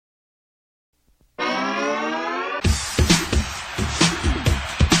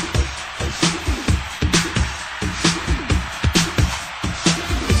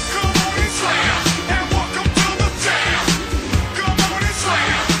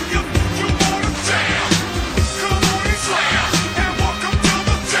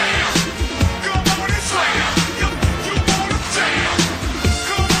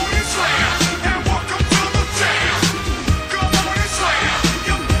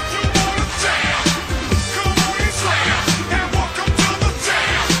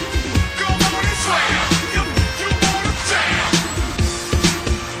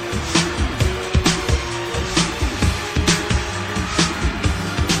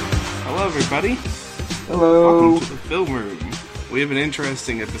everybody. Hello. Welcome to the Film Room. We have an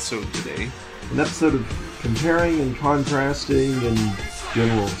interesting episode today. An episode of comparing and contrasting and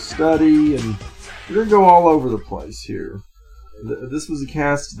general study, and we're going to go all over the place here. This was a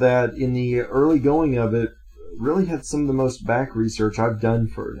cast that, in the early going of it, really had some of the most back research I've done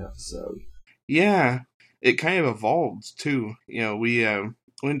for an episode. Yeah, it kind of evolved, too. We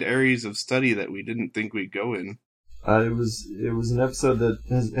went to areas of study that we didn't think we'd go in. It was an episode that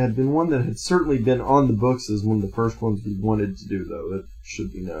had been one that had certainly been on the books as one of the first ones we wanted to do, though. It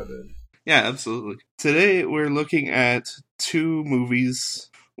should be noted. Yeah, absolutely. Today we're looking at two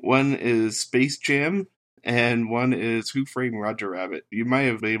movies. One is Space Jam, and one is Who Framed Roger Rabbit. You might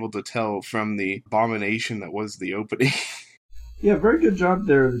have been able to tell from the abomination that was the opening. Yeah, very good job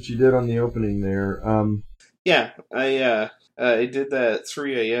there that you did on the opening there. Yeah, I did that at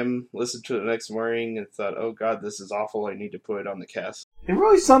 3 a.m., listened to it the next morning, and thought, oh god, this is awful, I need to put it on the cast. It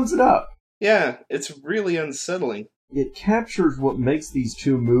really sums it up. Yeah, it's really unsettling. It captures what makes these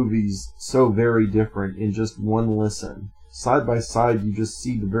two movies so very different in just one listen. Side by side, you just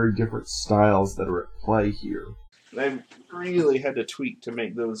see the very different styles that are at play here. I really had to tweak to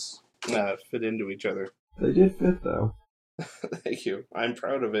make those fit into each other. They did fit, though. Thank you. I'm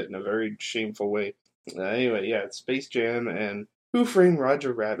proud of it in a very shameful way. Anyway, yeah, it's Space Jam and Who Framed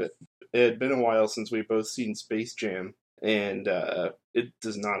Roger Rabbit. It had been a while since we've both seen Space Jam, and it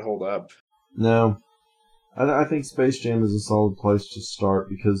does not hold up. No. I think Space Jam is a solid place to start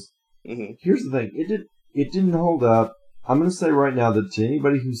because here's the thing. It didn't hold up. I'm going to say right now that to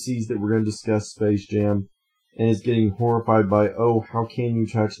anybody who sees that we're going to discuss Space Jam and is getting horrified by, oh, how can you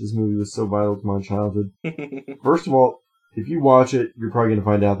touch this movie was so vital to my childhood? First of all, if you watch it, you're probably going to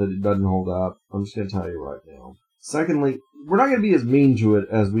find out that it doesn't hold up. I'm just going to tell you right now. Secondly, we're not going to be as mean to it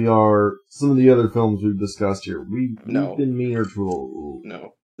as we are some of the other films we've discussed here. We've been meaner to it.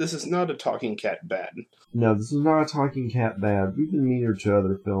 No. This is not a talking cat bad. No, this is not a talking cat bad. We've been meaner to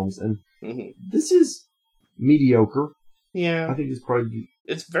other films, and this is mediocre. Yeah. I think it's probably...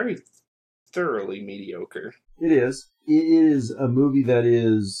 It's very thoroughly mediocre. It is. It is a movie that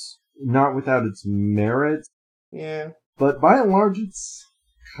is not without its merit. Yeah. But by and large, it's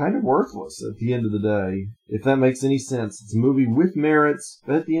kind of worthless at the end of the day, if that makes any sense. It's a movie with merits,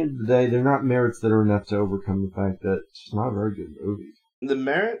 but at the end of the day, they're not merits that are enough to overcome the fact that it's not a very good movie. The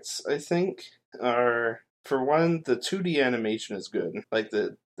merits, I think, are, for one, the 2D animation is good. Like,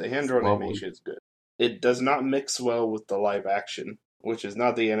 the hand-drawn animation is good. It does not mix well with the live action, which is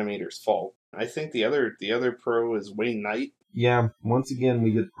not the animator's fault. I think the other pro is Wayne Knight. Yeah, once again,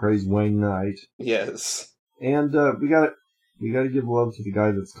 we get to praise Wayne Knight. Yes. And we gotta give love to the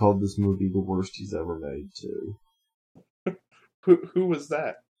guy that's called this movie the worst he's ever made, too. Who was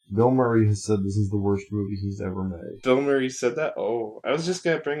that? Bill Murray has said this is the worst movie he's ever made. Bill Murray said that? Oh, I was just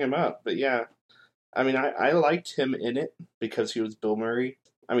gonna bring him up, but yeah. I mean, I liked him in it because he was Bill Murray.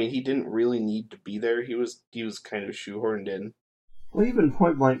 I mean, he didn't really need to be there. He was kind of shoehorned in. Well, even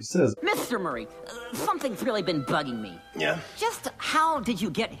Point Blank says, Mr. Murray, something's really been bugging me. Yeah? Just how did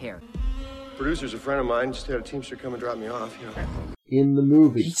you get here? Producer's a friend of mine, just had a Teamster come and drop me off, in the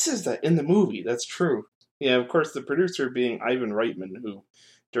movie. He says that in the movie, that's true. Yeah, of course, the producer being Ivan Reitman, who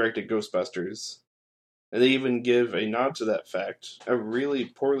directed Ghostbusters. And they even give a nod to that fact. A really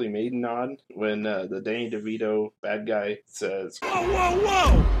poorly made nod when the Danny DeVito bad guy says,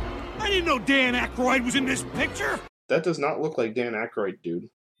 Whoa! I didn't know Dan Aykroyd was in this picture! That does not look like Dan Aykroyd, dude.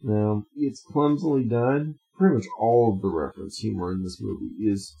 No, it's clumsily done. Pretty much all of the reference humor in this movie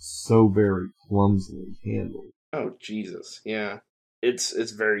is so very clumsily handled. Oh, Jesus, yeah. It's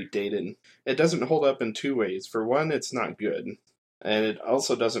very dated. It doesn't hold up in two ways. For one, it's not good. And it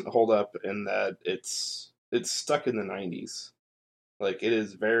also doesn't hold up in that it's stuck in the 90s. Like, it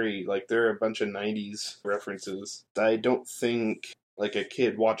is very, like, there are a bunch of 90s references that I don't think, like, a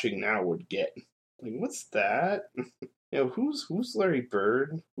kid watching now would get. Like, what's that? Who's Larry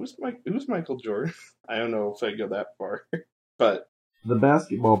Bird? Who's Michael Jordan? I don't know if I go that far. But the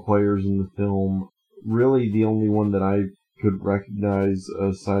basketball players in the film, really the only one that I could recognize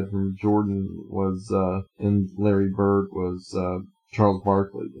aside from Jordan was and Larry Bird was Charles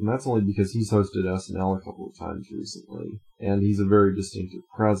Barkley, and that's only because he's hosted SNL a couple of times recently, and he's a very distinctive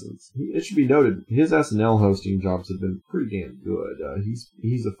presence. It should be noted, his SNL hosting jobs have been pretty damn good.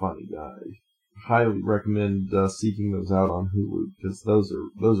 He's a funny guy. Highly recommend seeking those out on Hulu because those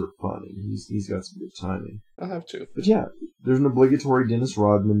are funny. He's got some good timing. I'll have to. But yeah, there's an obligatory Dennis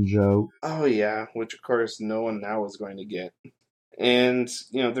Rodman joke. Oh yeah, which of course no one now is going to get. And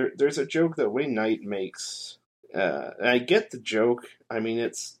there's a joke that Wayne Knight makes. And I get the joke. I mean,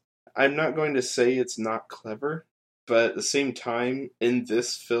 I'm not going to say it's not clever, But at the same time, in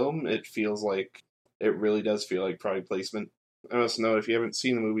this film, it really does feel like product placement. I must know, if you haven't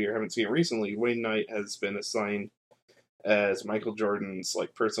seen the movie or haven't seen it recently, Wayne Knight has been assigned as Michael Jordan's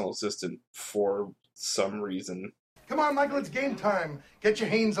personal assistant for some reason. Come on, Michael, it's game time. Get your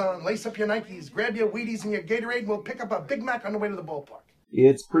Hanes on, lace up your Nikes, grab your Wheaties and your Gatorade, and we'll pick up a Big Mac on the way to the ballpark.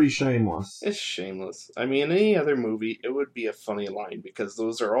 It's pretty shameless. It's shameless. I mean, in any other movie, it would be a funny line, because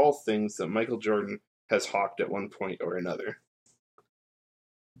those are all things that Michael Jordan has hawked at one point or another.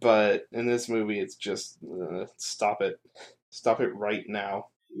 But in this movie, it's just, stop it. Stop it right now.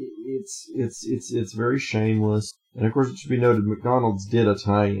 It's very shameless. And of course, it should be noted, McDonald's did a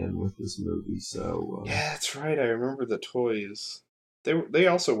tie-in with this movie, so... Yeah, that's right, I remember the toys. They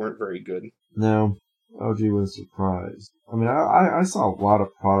also weren't very good. No. Oh, gee, what a surprise. I mean, I saw a lot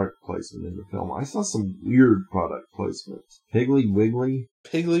of product placement in the film. I saw some weird product placements. Piggly Wiggly?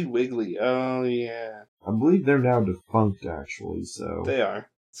 Piggly Wiggly, oh yeah. I believe they're now defunct, actually, so... They are.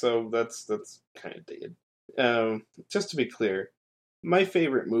 So that's kind of dated. Just to be clear, my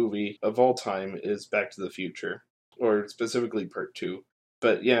favorite movie of all time is Back to the Future, or specifically Part 2.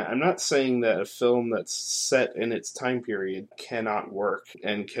 But yeah, I'm not saying that a film that's set in its time period cannot work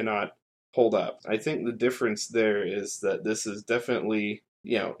and cannot hold up. I think the difference there is that this is definitely,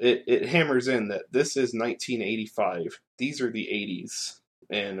 it hammers in that this is 1985. These are the 80s.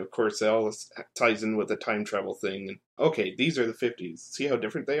 And of course, it all ties in with the time travel thing. And okay, these are the 50s. See how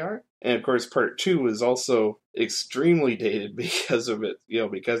different they are? And of course, Part 2 is also extremely dated because of it,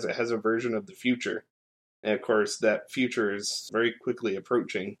 because it has a version of the future. And of course, that future is very quickly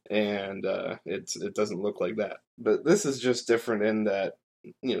approaching, and it doesn't look like that. But this is just different in that,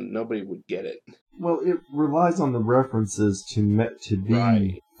 nobody would get it. Well, it relies on the references to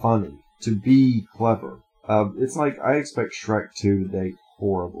be funny, to be clever. It's like I expect Shrek 2 to date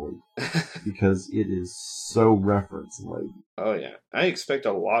horribly because it is so reference-laden. Oh yeah, I expect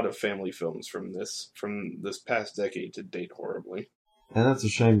a lot of family films from this past decade to date horribly. And that's a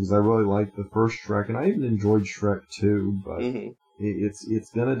shame because I really liked the first Shrek, and I even enjoyed Shrek 2, but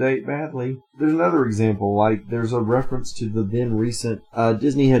it's gonna date badly. There's another example, there's a reference to the then recent,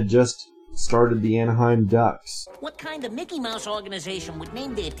 Disney had just started the Anaheim Ducks. What kind of Mickey Mouse organization would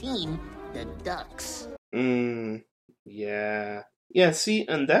name their team the Ducks? Yeah. Yeah, see,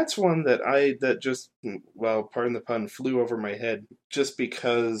 and that's one that just, pardon the pun, flew over my head, just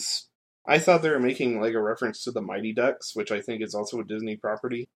because I thought they were making a reference to the Mighty Ducks, which I think is also a Disney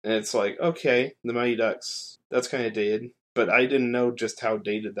property. And it's okay, the Mighty Ducks, that's kind of dated. But I didn't know just how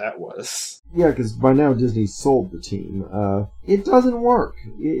dated that was. Yeah, because by now Disney sold the team. It doesn't work.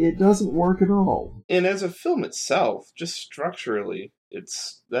 It doesn't work at all. And as a film itself, just structurally,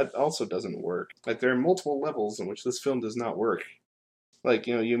 that also doesn't work. There are multiple levels in which this film does not work. I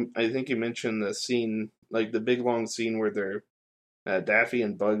think you mentioned the scene, the big long scene where they're Daffy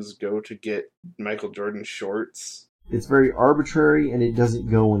and Bugs go to get Michael Jordan's shorts. It's very arbitrary, and it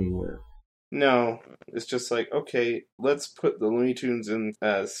doesn't go anywhere. No, it's just okay, let's put the Looney Tunes in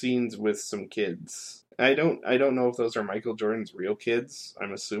scenes with some kids. I don't know if those are Michael Jordan's real kids.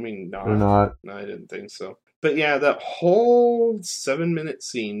 I'm assuming not. They're not. No, I didn't think so. But yeah, that whole 7-minute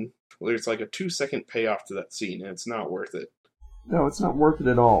scene, there's a 2-second payoff to that scene, and it's not worth it. No, it's not worth it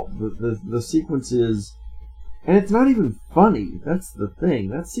at all. The sequence is... And it's not even funny. That's the thing.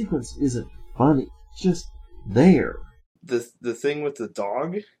 That sequence isn't funny. It's just there. The thing with the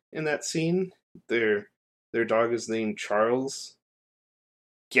dog in that scene, their dog is named Charles.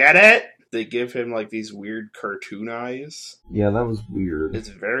 Get it? They give him these weird cartoon eyes. Yeah, that was weird. It's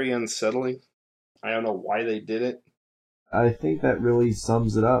very unsettling. I don't know why they did it. I think that really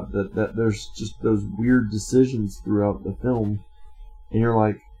sums it up. That there's just those weird decisions throughout the film. And you're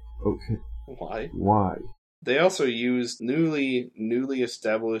like, okay. Why? They also used newly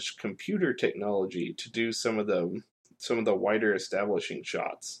established computer technology to do some of the wider establishing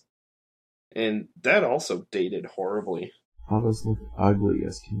shots, and that also dated horribly. How does look ugly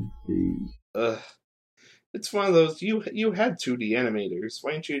as can be? It's one of those, you had 2D animators.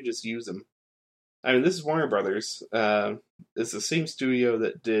 Why didn't you just use them? I mean, this is Warner Brothers. It's the same studio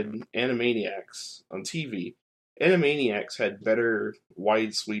that did Animaniacs on TV. Animaniacs had better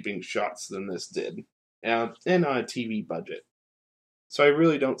wide sweeping shots than this did. And on a TV budget. So I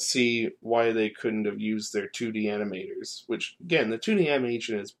really don't see why they couldn't have used their 2D animators, which, again, the 2D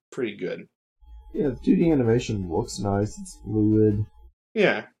animation is pretty good. Yeah, the 2D animation looks nice, it's fluid.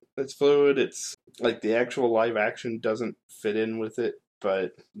 Yeah, it's fluid, it's the actual live action doesn't fit in with it,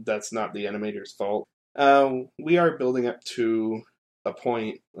 but that's not the animator's fault. We are building up to a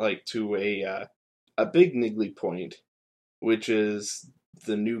point, to a big niggly point, which is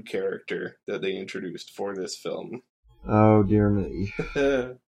the new character that they introduced for this film. Oh, dear me.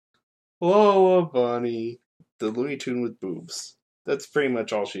 Lola Bunny, the Looney Tune with boobs. That's pretty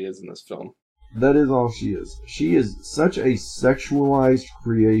much all she is in this film. That is all she is. She is such a sexualized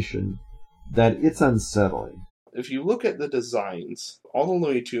creation that it's unsettling. If you look at the designs, all the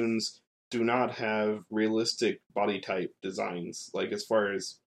Looney Tunes do not have realistic body type designs, like as far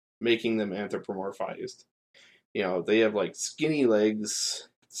as making them anthropomorphized. You know, they have like skinny legs,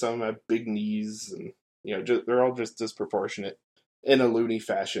 some have big knees, and they're all just disproportionate in a loony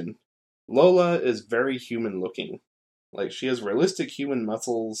fashion. Lola is very human looking. Like, she has realistic human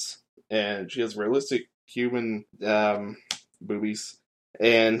muscles, and she has realistic human boobies,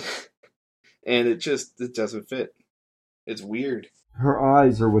 and it doesn't fit. It's weird. Her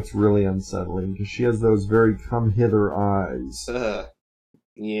eyes are what's really unsettling, because she has those very come-hither eyes.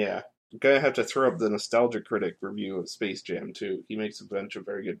 Yeah. I'm gonna have to throw up the Nostalgia Critic review of Space Jam, too. He makes a bunch of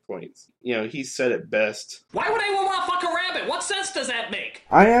very good points. He said it best. Why would anyone want to fuck a rabbit? What sense does that make?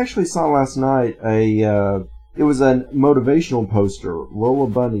 I actually saw last night it was a motivational poster, Lola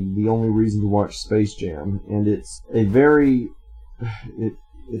Bunny, the only reason to watch Space Jam, and it's a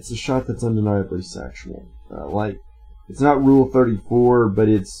it's a shot that's undeniably sexual. It's not Rule 34, but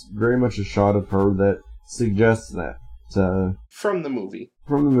it's very much a shot of her that suggests that. From the movie.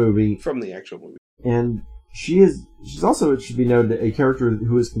 From the movie. From the actual movie. And she's also, it should be noted, a character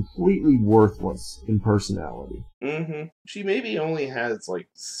who is completely worthless in personality. Mm-hmm. She maybe only has,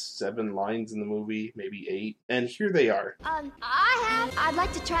 7 lines in the movie, maybe 8. And here they are. I'd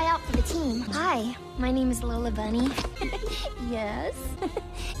like to try out for the team. Hi, my name is Lola Bunny. Yes.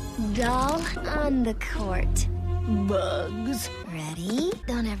 Doll on the court. Bugs. Ready?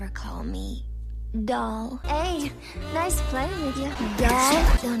 Don't ever call me Doll. Hey, nice playing with you.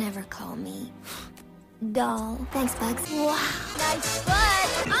 Doll. Don't ever call me Doll. Thanks, Bugs. Wow, nice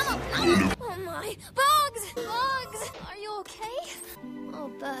butt. Oh my. Bugs! Bugs! Are you okay? Oh,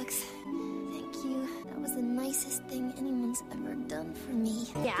 Bugs. Thank you. That was the nicest thing anyone's ever done for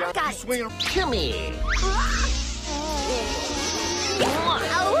me. Yeah, got it. Come here.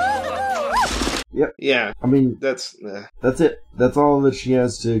 Yep. Yeah. I mean, that's it. That's all that she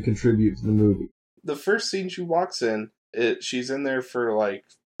has to contribute to the movie. The first scene she walks in, she's in there for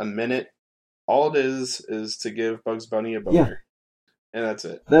a minute. All it is to give Bugs Bunny a boner. Yeah. And that's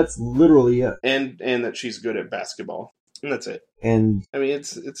it. That's literally it. And that she's good at basketball. And that's it. And I mean,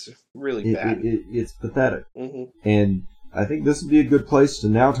 it's really bad. It's pathetic. Mm-hmm. And I think this would be a good place to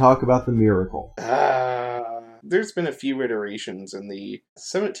now talk about the miracle. There's been a few iterations in the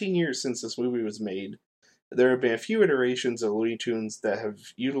 17 years since this movie was made. There have been a few iterations of Looney Tunes that have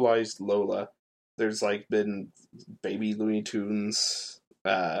utilized Lola. There's been Baby Looney Tunes.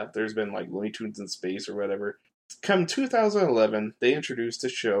 There's been Looney Tunes in Space or whatever. Come 2011, they introduced a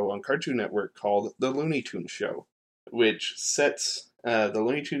show on Cartoon Network called The Looney Tunes Show, which sets the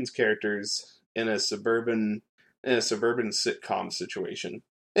Looney Tunes characters in a suburban sitcom situation.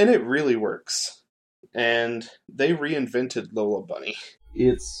 And it really works. And they reinvented Lola Bunny.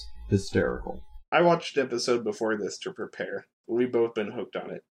 It's hysterical. I watched an episode before this to prepare. We've both been hooked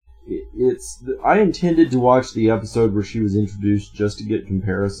on it. I intended to watch the episode where she was introduced just to get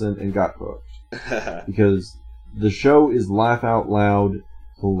comparison and got hooked. Because the show is laugh out loud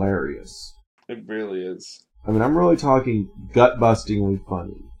hilarious. It really is. I mean, I'm really talking gut-bustingly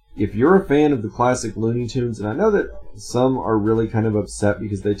funny. If you're a fan of the classic Looney Tunes, and I know that some are really kind of upset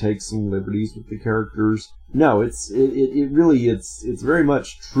because they take some liberties with the characters. No, it's very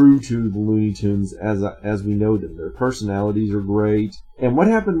much true to the Looney Tunes as we know them. Their personalities are great. And what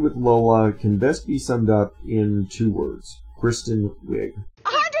happened with Lola can best be summed up in 2 words. Kristen Wiig.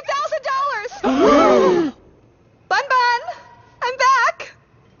 $100,000! Bun Bun! I'm back!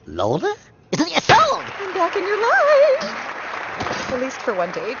 Lola? Yes, sold! I'm back in your life! At least for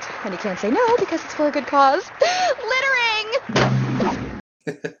one date. And you can't say no because it's for a good cause. Littering!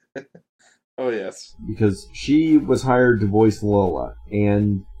 Oh, yes. Because she was hired to voice Lola.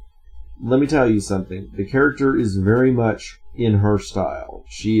 And let me tell you something. The character is very much in her style.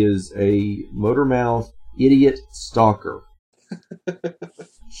 She is a motor-mouth idiot stalker.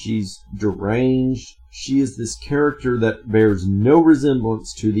 She's deranged. She is this character that bears no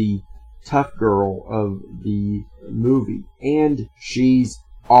resemblance to the tough girl of the movie, and she's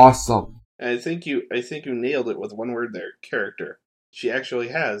awesome. I think you nailed it with one word there: character. She actually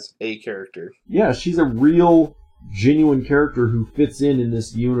has a character. Yeah, she's a real, genuine character who fits in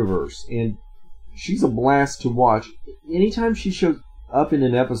this universe, and she's a blast to watch. Anytime she shows up in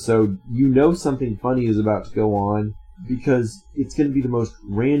an episode, you know something funny is about to go on, because it's going to be the most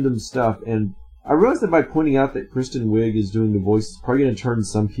random stuff. And I realize that by pointing out that Kristen Wiig is doing the voice, it's probably going to turn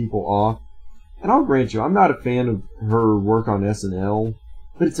some people off. And I'll grant you, I'm not a fan of her work on SNL,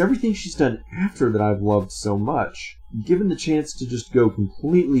 but it's everything she's done after that I've loved so much. Given the chance to just go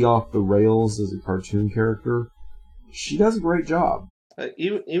completely off the rails as a cartoon character, she does a great job.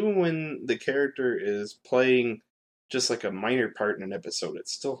 Even when the character is playing just like a minor part in an episode,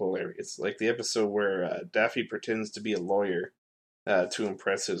 it's still hilarious. Like the episode where Daffy pretends to be a lawyer to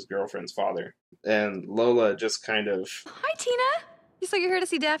impress his girlfriend's father. And Lola just kind of... Hi, Tina! So you're here to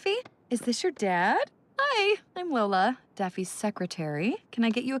see Daffy? Is this your dad? Hi, I'm Lola, Daffy's secretary. Can I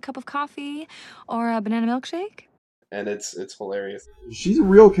get you a cup of coffee or a banana milkshake? And it's hilarious. She's a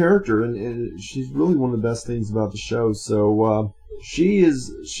real character, and she's really one of the best things about the show, so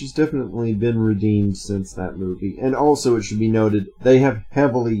she's definitely been redeemed since that movie. And also, it should be noted, they have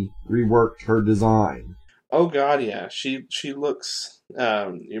heavily reworked her design. Oh god, yeah. She looks...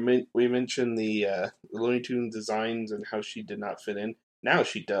 we mentioned the Looney Tunes designs and how she did not fit in. Now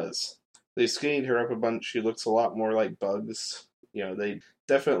she does. They skinnied her up a bunch. She looks a lot more like Bugs. They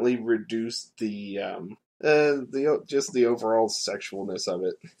definitely reduced the just the overall sexualness of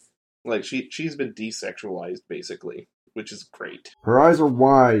it. Like she's been desexualized basically, which is great. Her eyes are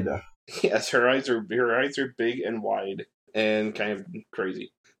wide. Yes, her eyes are big and wide and kind of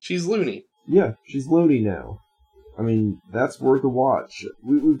crazy. She's loony. Yeah, she's loony now. I mean, that's worth a watch.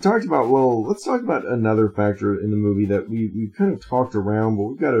 We've talked about, let's talk about another factor in the movie that we've kind of talked around, but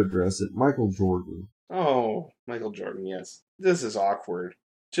we've got to address it. Michael Jordan. Oh, Michael Jordan, yes. This is awkward.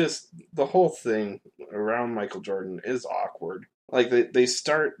 Just the whole thing around Michael Jordan is awkward. Like they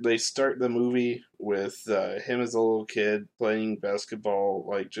start the movie with him as a little kid playing basketball,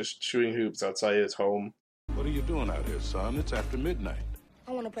 like just shooting hoops outside his home. What are you doing out here, son? It's after midnight.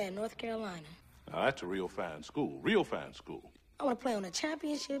 I want to play in North Carolina. Now, that's a real fine school. Real fine school. I want to play on a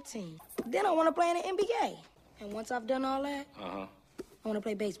championship team. Then I want to play in the NBA. And once I've done all that, I want to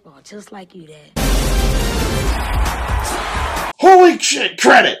play baseball just like you, Dad. Holy shit,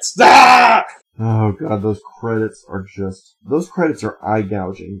 credits! Ah! Oh god, those credits are eye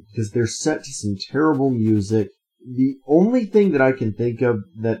gouging because they're set to some terrible music. The only thing that I can think of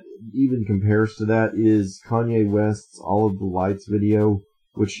that even compares to that is Kanye West's All of the Lights video,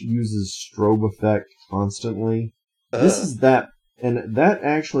 which uses strobe effect constantly. This is that, and that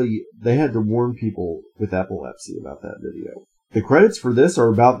actually, they had to warn people with epilepsy about that video. The credits for this are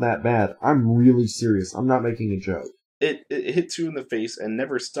about that bad. I'm really serious. I'm not making a joke. It hits you in the face and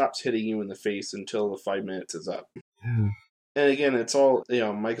never stops hitting you in the face until the 5 minutes is up. And again, it's all,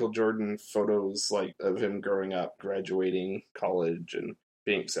 Michael Jordan photos like of him growing up, graduating college, and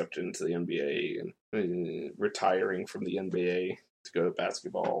being accepted into the NBA, and retiring from the NBA to go to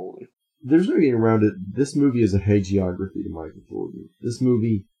basketball. There's no getting around it. This movie is a hagiography to Michael Jordan. This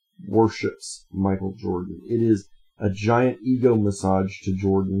movie worships Michael Jordan. It is a giant ego massage to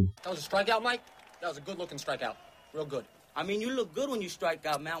Jordan. That was a strikeout, Mike? That was a good-looking strikeout. Real good. I mean, you look good when you strike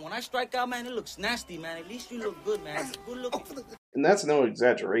out, man. When I strike out, man, it looks nasty, man. At least you look good, man. It's good looking. And that's no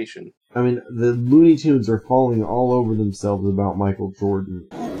exaggeration. I mean, the Looney Tunes are falling all over themselves about Michael Jordan.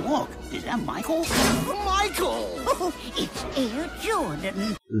 Oh, look. Is that Michael? Michael! Oh, it's Air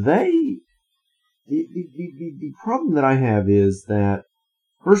Jordan. The problem that I have is that,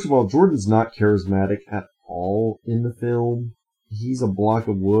 first of all, Jordan's not charismatic at all in the film. He's a block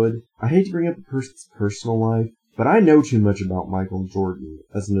of wood. I hate to bring up a person's personal life, but I know too much about Michael Jordan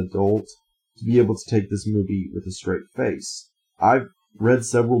as an adult to be able to take this movie with a straight face. I've read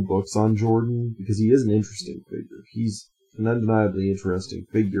several books on Jordan because he is an interesting figure. He's an undeniably interesting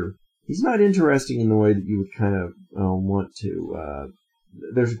figure. He's not interesting in the way that you would kind of want to.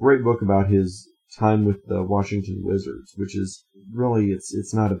 There's a great book about his time with the Washington Wizards, which is really,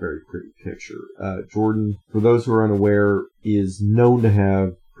 it's not a very pretty picture. Jordan, for those who are unaware, is known to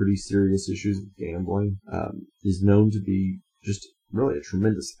have pretty serious issues with gambling. Is known to be just really a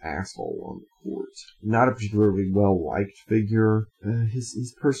tremendous asshole on the court. Not a particularly well-liked figure.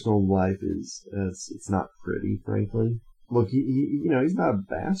 His personal life is, it's not pretty, frankly. Look, he's not a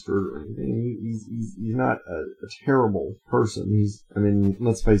bastard or anything. He's not a terrible person.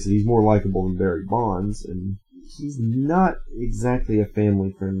 Let's face it, he's more likable than Barry Bonds, and he's not exactly a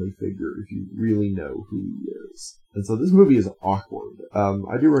family-friendly figure if you really know who he is. And so this movie is awkward.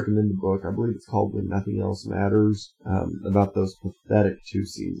 I do recommend the book. I believe it's called When Nothing Else Matters, about those pathetic 2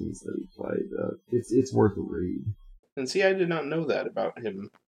 seasons that he played. It's worth a read. And see, I did not know that about him.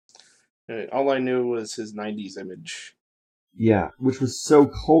 All I knew was his 90s image. Yeah, which was so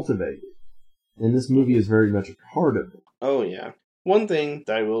cultivated. And this movie is very much a part of it. Oh, yeah. One thing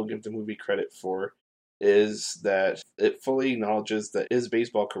that I will give the movie credit for is that it fully acknowledges that his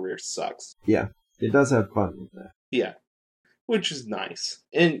baseball career sucks. Yeah, it does have fun with that. Yeah. which is nice.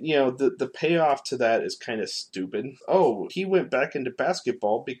 And, the payoff to that is kind of stupid. Oh, he went back into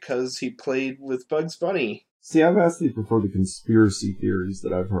basketball because he played with Bugs Bunny. See, I vastly prefer the conspiracy theories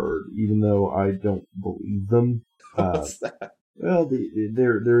that I've heard, even though I don't believe them. What's that? Well,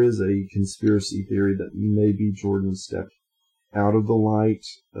 there is a conspiracy theory that maybe Jordan stepped out of the light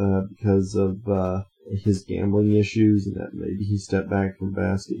because of his gambling issues, and that maybe he stepped back from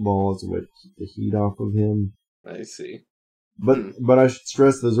basketball as a way to keep the heat off of him. I see. But I should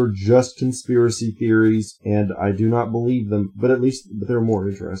stress those are just conspiracy theories, and I do not believe them. But they're a more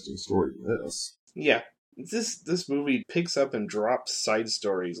interesting story than this. Yeah, this movie picks up and drops side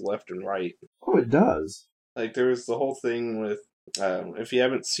stories left and right. Oh, it does. Like there was the whole thing with, if you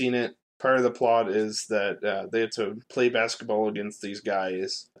haven't seen it, part of the plot is that they had to play basketball against these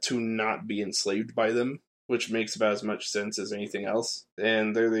guys to not be enslaved by them, which makes about as much sense as anything else.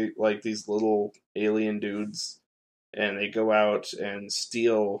 And they're like these little alien dudes, and they go out and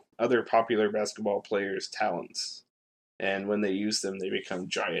steal other popular basketball players' talents. And when they use them, they become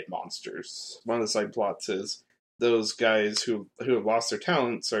giant monsters. One of the side plots is those guys who have lost their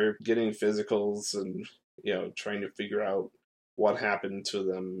talents are getting physicals and, trying to figure out what happened to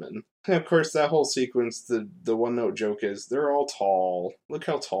them. And of course, that whole sequence, the one-note joke is, they're all tall. Look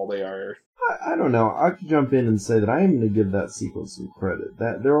how tall they are. I don't know. I could jump in and say that I am going to give that sequence some credit.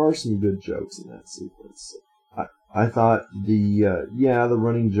 That there are some good jokes in that sequence. I thought the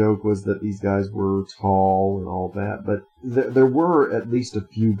running joke was that these guys were tall and all that, but there were at least a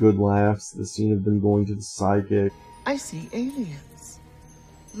few good laughs. The scene of them going to the psychic. I see aliens.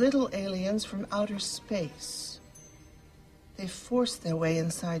 Little aliens from outer space. They force their way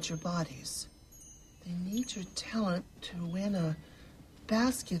inside your bodies. They need your talent to win a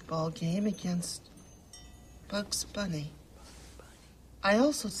basketball game against Bugs Bunny. I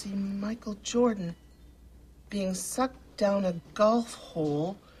also see Michael Jordan being sucked down a golf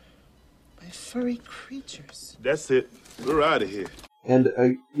hole by furry creatures. That's it. We're out of here. And,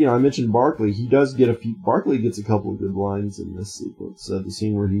 I mentioned Barkley. Barkley gets a couple of good lines in this sequence. The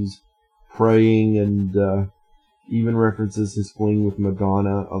scene where he's praying and even references his fling with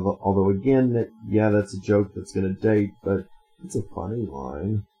Madonna. Although, again, that's a joke that's going to date, but it's a funny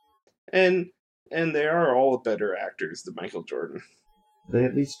line. And they are all better actors than Michael Jordan. They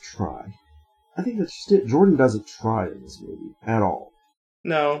at least try. I think that's just it. Jordan doesn't try in this movie at all.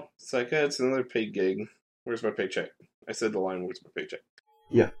 No, it's like, it's another paid gig. Where's my paycheck? I said the line, where's my paycheck?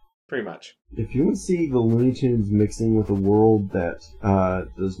 Yeah. Pretty much. If you want to see the Looney Tunes mixing with a world that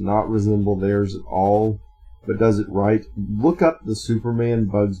does not resemble theirs at all, but does it right, look up the Superman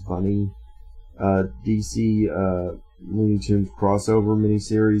Bugs Bunny DC Looney Tunes crossover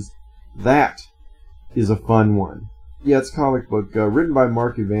miniseries. That is a fun one. Yeah, it's a comic book written by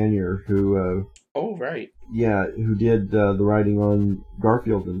Mark Evanier, who... oh, right. Yeah, who did the writing on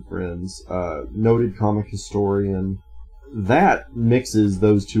Garfield and Friends. Noted comic historian. That mixes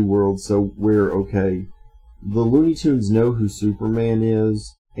those two worlds, so the Looney Tunes know who Superman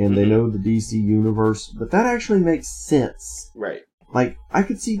is, and they know the DC universe, but that actually makes sense. Right. Like, I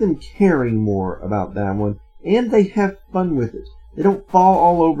could see them caring more about that one, and they have fun with it. They don't fall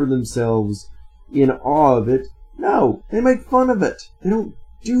all over themselves in awe of it. No, they make fun of it. They don't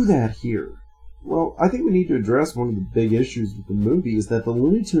do that here. Well, I think we need to address one of the big issues with the movie is that the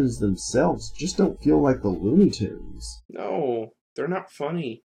Looney Tunes themselves just don't feel like the Looney Tunes. No, they're not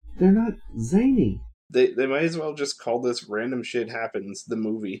funny. They're not zany. They might as well just call this Random Shit Happens, the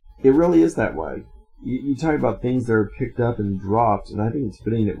movie. It really is that way. You talk about things that are picked up and dropped, and I think it's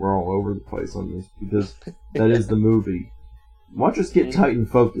fitting that we're all over the place on this, because that is the movie. Watch us get tight and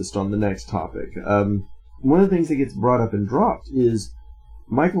focused on the next topic. One of the things that gets brought up and dropped is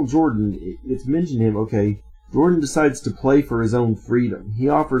Michael Jordan. It's mentioned him, Jordan decides to play for his own freedom. He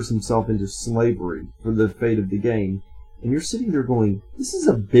offers himself into slavery for the fate of the game. And you're sitting there going, this is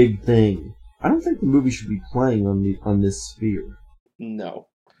a big thing. I don't think the movie should be playing on this sphere. No.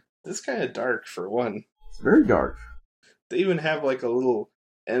 This is kind of dark, for one. It's very dark. They even have, like, a little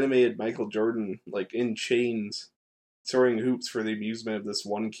animated Michael Jordan, like, in chains, throwing hoops for the amusement of this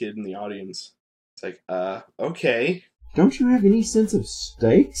one kid in the audience. It's like, okay. Don't you have any sense of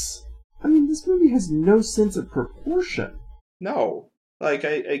stakes? I mean, this movie has no sense of proportion. No. Like,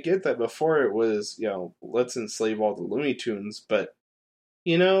 I get that before it was, let's enslave all the Looney Tunes, but,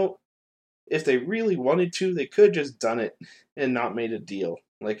 if they really wanted to, they could have just done it and not made a deal.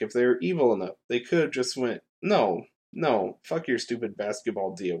 Like, if they're evil enough, they could have just went, no, fuck your stupid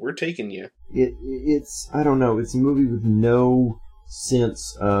basketball deal. We're taking you. It's I don't know, it's a movie with no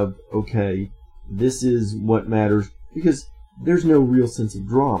sense of, this is what matters, because there's no real sense of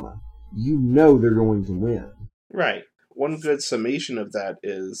drama. You know they're going to win. Right. one good summation of that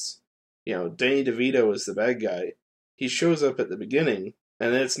is, Danny DeVito is the bad guy. He shows up at the beginning,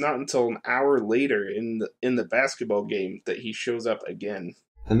 and it's not until an hour later in the basketball game that he shows up again.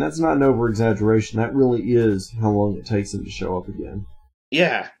 And that's not an over-exaggeration. That really is how long it takes him to show up again.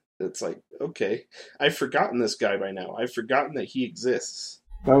 Yeah. It's like, okay. I've forgotten this guy by now. I've forgotten that he exists.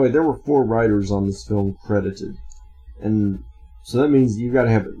 By the way, there were 4 writers on this film credited. And so that means you got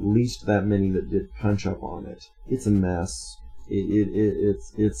to have at least that many that did punch up on it. It's a mess.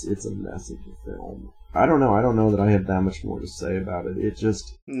 It's a mess of the film. I don't know that I have that much more to say about it. It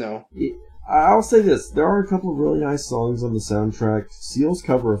just... No. I'll say this. There are a couple of really nice songs on the soundtrack. Seal's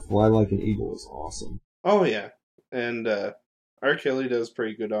cover of Fly Like an Eagle is awesome. Oh, yeah. And R. Kelly does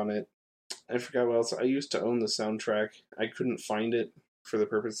pretty good on it. I forgot what else. I used to own the soundtrack. I couldn't find it for the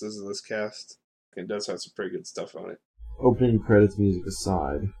purposes of this cast. It does have some pretty good stuff on it. Opening credits music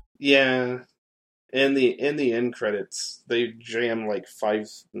aside. Yeah. In the end credits, they jam like 5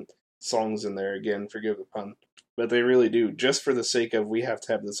 songs in there. Again, forgive the pun. But they really do. Just for the sake of, we have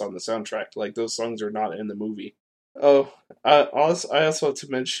to have this on the soundtrack. Like, those songs are not in the movie. Oh, I also have to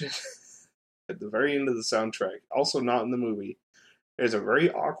mention, at the very end of the soundtrack, also not in the movie, there's a very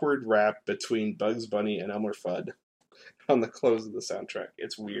awkward rap between Bugs Bunny and Elmer Fudd on the close of the soundtrack.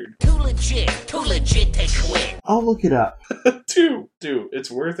 It's weird. Too legit to quit. I'll look it up. Do. It's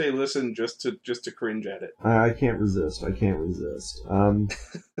worth a listen just to cringe at it. I can't resist. I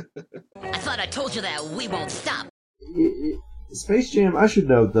thought I told you that we won't stop. Space Jam, I should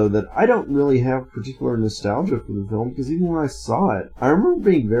note, though, that I don't really have particular nostalgia for the film, because even when I saw it, I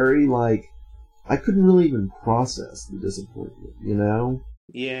remember being very, I couldn't really even process the disappointment,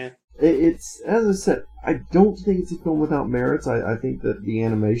 Yeah. It's, as I said, I don't think it's a film without merits. I think that the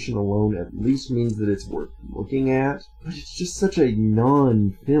animation alone at least means that it's worth looking at, but it's just such a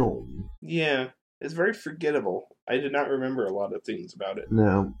non-film. Yeah, it's very forgettable. I did not remember a lot of things about it.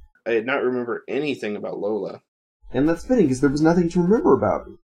 No. I did not remember anything about Lola. And that's fitting, because there was nothing to remember about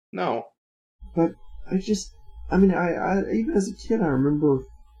it. No. But I even as a kid,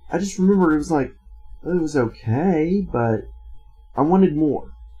 I just remember it was like, it was okay, but I wanted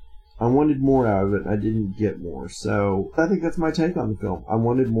more. I wanted more out of it, and I didn't get more. So I think that's my take on the film. I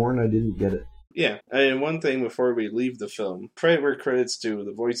wanted more, and I didn't get it. Yeah, and one thing before we leave the film, credit where credit's due,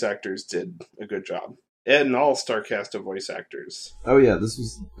 the voice actors did a good job. And an all-star cast of voice actors. Oh yeah, this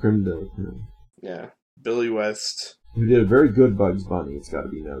was creme de la creme. Yeah. Billy West. Who did a very good Bugs Bunny, it's got to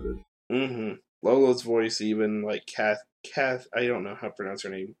be noted. Mm-hmm. Lola's voice, even, like Kath, I don't know how to pronounce her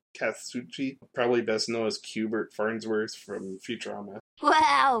name. Katsuchi, probably best known as Hubert Farnsworth from Futurama.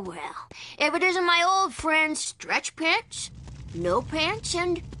 Well, if it isn't my old friend Stretch Pants, No Pants,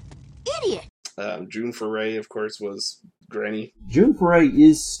 and Idiot. June Foray, of course, was Granny. June Foray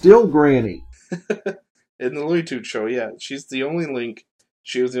is still Granny. In the Looney Tunes show, yeah. She's the only Link.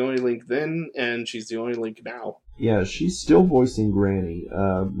 She was the only Link then, and she's the only Link now. Yeah, she's still voicing Granny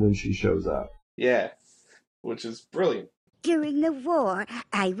when she shows up. Yeah, which is brilliant. During the war,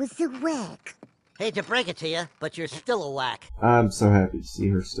 I was a whack. Hate to break it to you, but you're still a whack. I'm so happy to see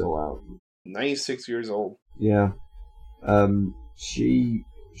her still out. 96 years old. Yeah. She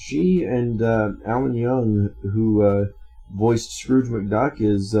and Alan Young, who voiced Scrooge McDuck,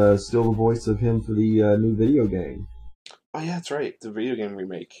 is still the voice of him for the new video game. Oh yeah, that's right. The video game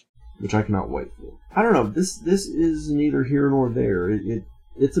remake. Which I cannot wait for. I don't know. This is neither here nor there.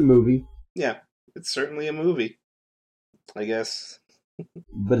 It's a movie. Yeah, it's certainly a movie. I guess.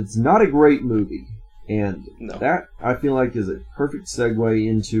 But it's not a great movie. And no. That, I feel like, is a perfect segue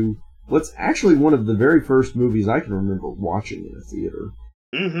into what's actually one of the very first movies I can remember watching in a theater.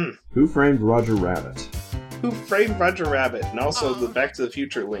 Mm-hmm. Who Framed Roger Rabbit? Who Framed Roger Rabbit? And also the Back to the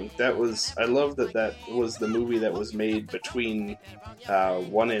Future link. I love that was the movie that was made between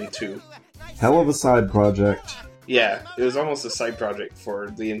 1 and 2. Hell of a side project. Yeah, it was almost a side project for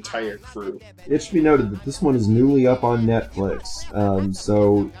the entire crew. It should be noted that this one is newly up on Netflix.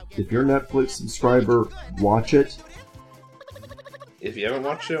 So if you're a Netflix subscriber, watch it. If you haven't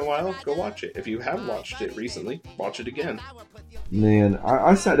watched it in a while, go watch it. If you have watched it recently, watch it again. Man,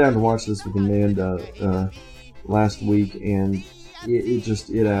 I sat down to watch this with Amanda last week, and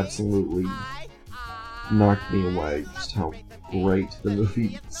it absolutely knocked me away just how great the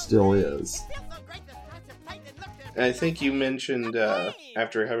movie still is. I think you mentioned,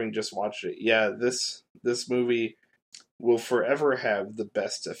 after having just watched it, yeah, this movie will forever have the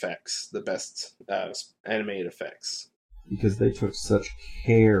best effects, the best animated effects. Because they took such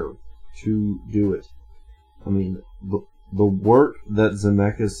care to do it. I mean, the work that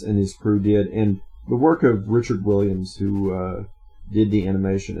Zemeckis and his crew did, and the work of Richard Williams, who did the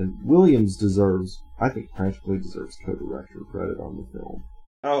animation, and Williams deserves, I think practically deserves co-director credit on the film.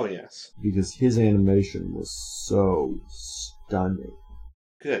 Oh, yes. Because his animation was so stunning.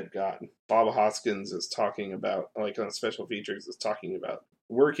 Good God. Bob Hoskins is talking about, like on special features, is talking about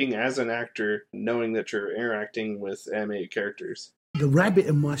working as an actor, knowing that you're interacting with animated characters. The rabbit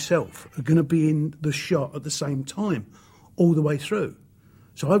and myself are going to be in the shot at the same time, all the way through.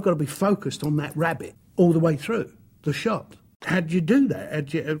 So I've got to be focused on that rabbit all the way through the shot. How do you do that?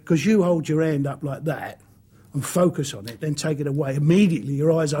 Because you hold your hand up like that and focus on it, then take it away. Immediately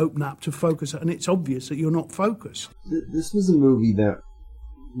your eyes open up to focus, and it's obvious that you're not focused. This was a movie that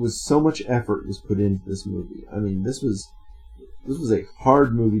was so much effort was put into this movie. I mean, this was a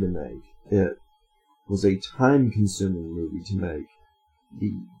hard movie to make. It was a time-consuming movie to make.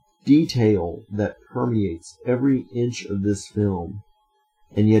 The detail that permeates every inch of this film,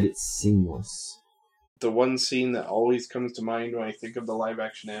 and yet it's seamless. The one scene that always comes to mind when I think of the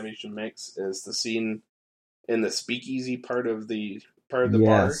live-action animation mix is the scene in the speakeasy part of the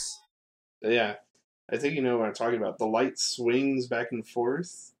bar. Yeah. I think you know what I'm talking about. The light swings back and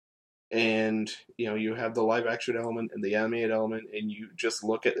forth, and you have the live-action element and the animated element, and you just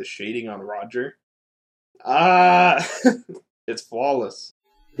look at the shading on Roger. It's flawless.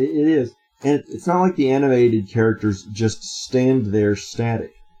 It is. And it's not like the animated characters just stand there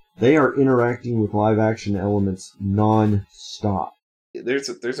static. They are interacting with live-action elements non-stop. There's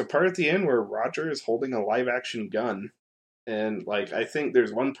a part at the end where Roger is holding a live-action gun. And, I think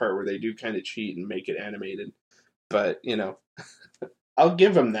there's one part where they do kind of cheat and make it animated. But, I'll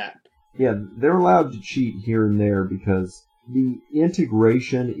give them that. Yeah, they're allowed to cheat here and there because the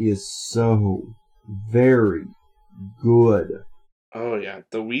integration is so very good. Oh, yeah.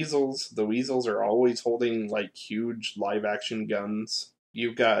 The weasels are always holding, huge live-action guns.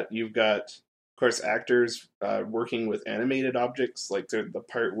 You've got, of course, actors working with animated objects, like the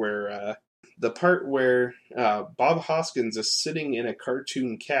part where Bob Hoskins is sitting in a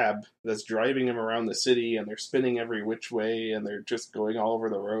cartoon cab that's driving him around the city, and they're spinning every which way, and they're just going all over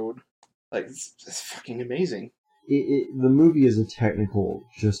the road. It's fucking amazing. The movie is a technical,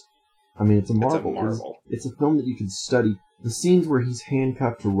 it's a marvel. It's a marvel. It's a film that you can study. The scenes where he's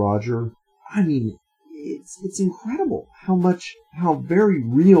handcuffed to Roger, it's incredible how very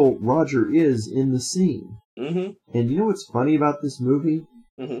real Roger is in the scene. Mm-hmm. And you know what's funny about this movie?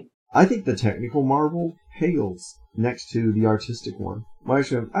 Mm-hmm. I think the technical marvel pales next to the artistic one. Well,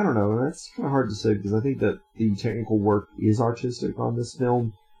 actually, I don't know. That's kind of hard to say because I think that the technical work is artistic on this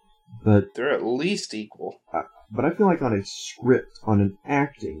film, but they're at least equal. But I feel like on a script, on an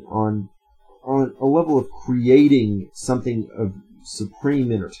acting, on a level of creating something of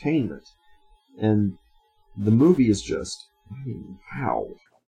supreme entertainment, and the movie is just, wow.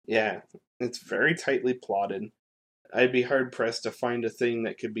 Yeah, it's very tightly plotted. I'd be hard-pressed to find a thing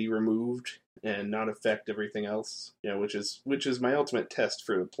that could be removed and not affect everything else, which is my ultimate test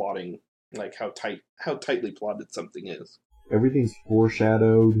for the plotting, how tightly plotted something is. Everything's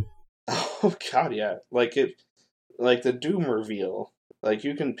foreshadowed. Oh, God, yeah. The Doom reveal.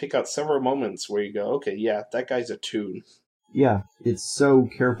 You can pick out several moments where you go, okay, yeah, that guy's a Toon. Yeah, it's so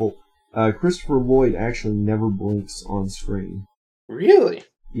careful. Christopher Lloyd actually never blinks on screen. Really?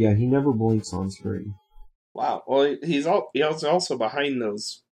 Yeah, he never blinks on screen. Wow. Well, he's also behind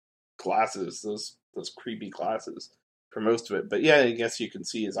those glasses, those creepy glasses for most of it. But yeah, I guess you can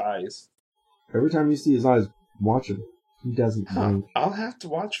see his eyes. Every time you see his eyes, watch him. He doesn't blink. I'll have to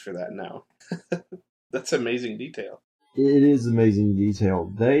watch for that now. That's amazing detail. It is amazing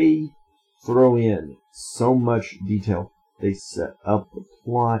detail. They throw in so much detail. They set up the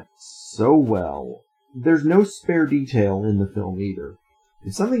plot so well. There's no spare detail in the film either.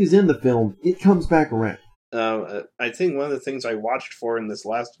 If something is in the film, it comes back around. I think one of the things I watched for in this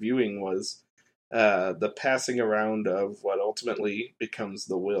last viewing was the passing around of what ultimately becomes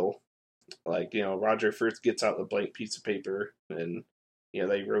the will. Roger first gets out the blank piece of paper, and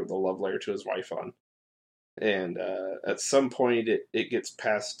they wrote the love letter to his wife on. And at some point, it gets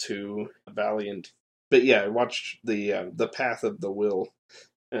passed to Valiant. But yeah, I watched the path of the will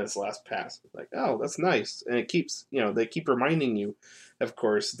in its last pass. Oh, that's nice. And it keeps, they keep reminding you, of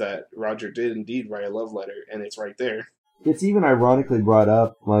course, that Roger did indeed write a love letter, and it's right there. It's even ironically brought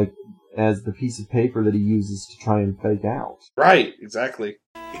up, as the piece of paper that he uses to try and fake out. Right, exactly.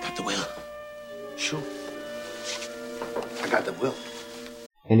 You got the will? Sure. I got the will.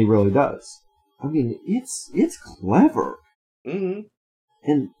 And he really does. It's clever. Mm-hmm.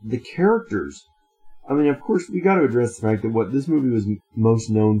 And the characters, of course, we got to address the fact that what this movie was most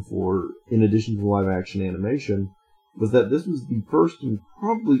known for, in addition to live-action animation, was that this was the first and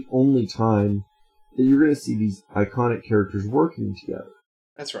probably only time that you're going to see these iconic characters working together.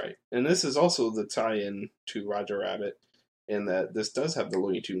 That's right. And this is also the tie-in to Roger Rabbit, in that this does have the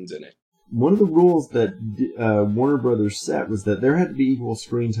Looney Tunes in it. One of the rules that Warner Brothers set was that there had to be equal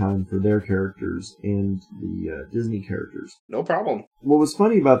screen time for their characters and the Disney characters. No problem. What was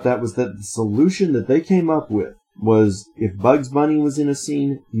funny about that was that the solution that they came up with was if Bugs Bunny was in a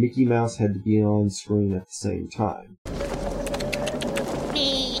scene, Mickey Mouse had to be on screen at the same time.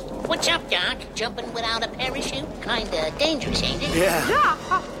 Me, what's up, Doc? Jumping without a parachute? Kinda dangerous, ain't it?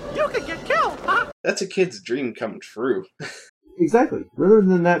 Yeah, you could get killed, huh? That's a kid's dream come true. Exactly. Rather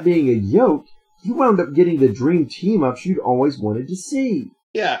than that being a yoke, you wound up getting the dream team-ups you'd always wanted to see.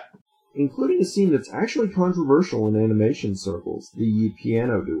 Yeah. Including a scene that's actually controversial in animation circles, the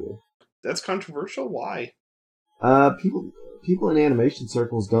piano duel. That's controversial? Why? People in animation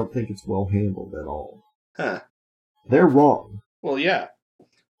circles don't think it's well handled at all. Huh. They're wrong. Well, yeah.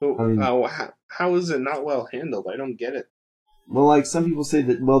 But, I mean, how is it not well handled? I don't get it. Well, like, some people say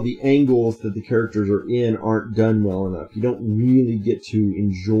that, well, the angles that the characters are in aren't done well enough. You don't really get to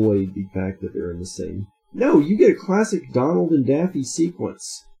enjoy the fact that they're in the same... No, you get a classic Donald and Daffy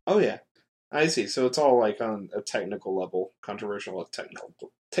sequence. Oh, yeah. I see. So it's all, like, on a technical level. Controversial at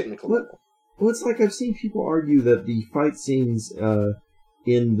technical level. Well, it's like I've seen people argue that the fight scenes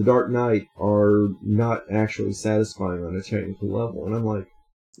in The Dark Knight are not actually satisfying on a technical level. And I'm like...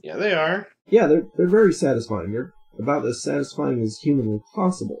 Yeah, they are. Yeah, they're very satisfying. They're about as satisfying as humanly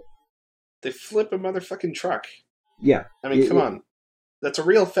possible. They flip a motherfucking truck. Yeah. I mean, come on. That's a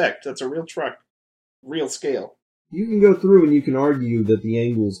real effect. That's a real truck. Real scale. You can go through and you can argue that the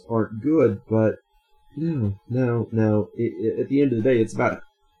angles aren't good, but no. At the end of the day, it's about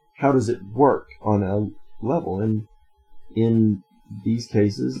how does it work on a level. And in these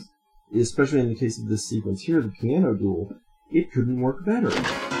cases, especially in the case of this sequence here, the piano duel, it couldn't work better.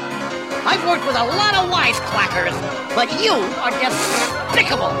 I've worked with a lot of wisecrackers, but you are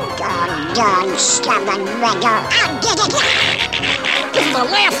despicable. Dum, stubborn beggar. This is the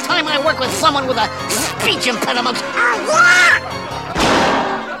last time I work with someone with a speech impediment.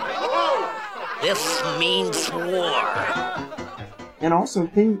 This means war. And also,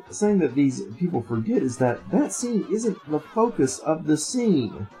 saying that these people forget is that scene isn't the focus of the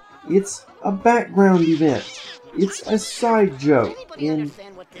scene. It's a background event. It's a side joke in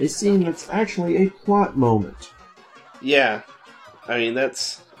a scene that's actually a plot moment. Yeah. I mean,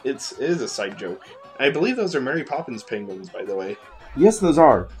 it is a side joke. I believe those are Mary Poppins penguins, by the way. Yes, those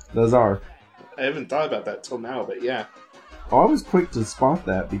are. Those are. I haven't thought about that till now, but yeah. Oh, I was quick to spot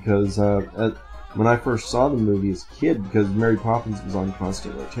that because when I first saw the movie as a kid, because Mary Poppins was on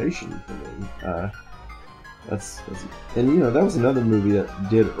constant rotation for me. And that was another movie that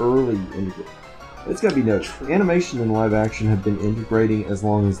did early integrate. It's got to be noted, animation and live action have been integrating as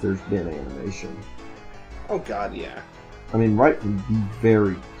long as there's been animation. Oh god, yeah. I mean, right from the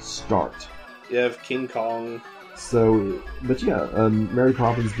very start. You have King Kong. So, but yeah, Mary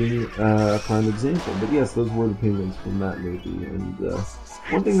Poppins being a prime example. But yes, those were the penguins from that movie. And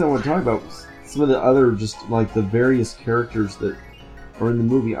one thing that I want to talk about was some of the other, just like the various characters that are in the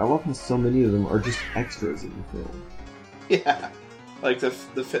movie. I love how so many of them are just extras in the film. Yeah. Like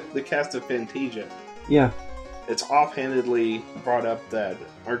the cast of Fantasia. Yeah. It's offhandedly brought up that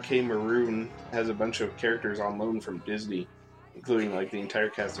Arcade Maroon has a bunch of characters on loan from Disney, including like the entire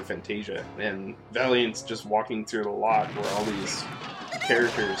cast of Fantasia. And Valiant's just walking through the lot where all these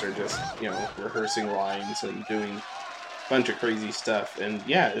characters are just, rehearsing lines and doing a bunch of crazy stuff. And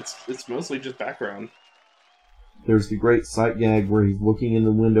yeah, it's mostly just background. There's the great sight gag where he's looking in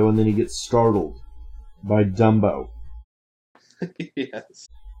the window and then he gets startled by Dumbo. Yes.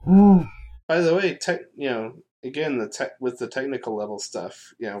 By the way, again, with the technical level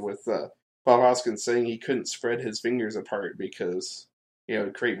stuff, with Bob Hoskins saying he couldn't spread his fingers apart because,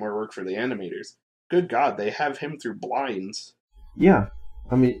 it'd create more work for the animators. Good God, they have him through blinds. Yeah.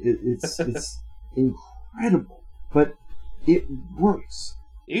 I mean, it's incredible, but it works.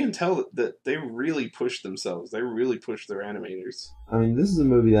 You can tell that they really push themselves. They really push their animators. I mean, this is a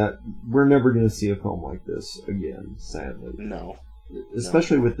movie that we're never going to see a film like this again, sadly. No.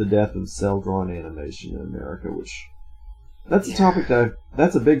 Especially with the death of cel-drawn animation in America, which... That's a topic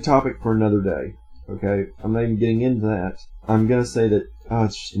that's a big topic for another day, okay? I'm not even getting into that. I'm going to say that,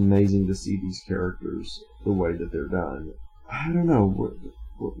 it's just amazing to see these characters the way that they're done. I don't know.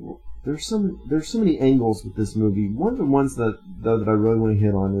 There's so many angles with this movie. One of the ones that I really want to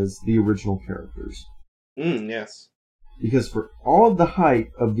hit on is the original characters. Yes. Because for all the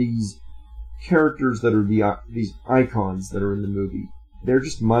hype of these characters that are these icons that are in the movie, they're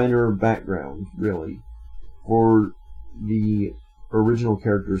just minor background, really, for the original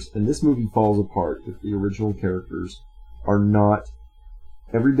characters. And this movie falls apart if the original characters are not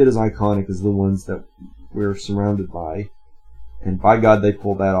every bit as iconic as the ones that we're surrounded by. And by God, they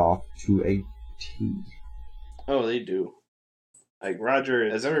pull that off to a T. Oh, they do. Like, Roger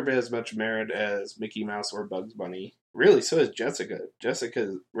has every bit as much merit as Mickey Mouse or Bugs Bunny. Really, so is Jessica.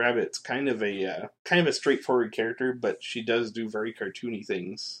 Jessica Rabbit's kind of a straightforward character, but she does do very cartoony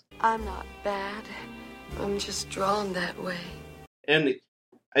things. I'm not bad. I'm just drawn that way. And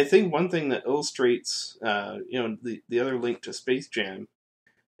I think one thing that illustrates, the other link to Space Jam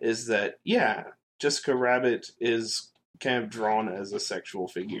is that, yeah, Jessica Rabbit is kind of drawn as a sexual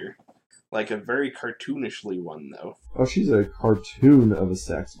figure. Like a very cartoonishly one, though. Oh, she's a cartoon of a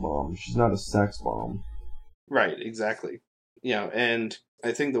sex bomb. She's not a sex bomb. Right, exactly. And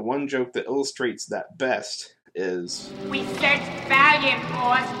I think the one joke that illustrates that best is... We searched valiant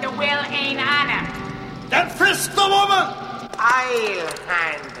force, the will ain't on him. Then frisk the woman! I'll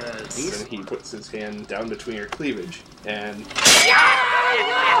handle this. And he puts his hand down between her cleavage, and...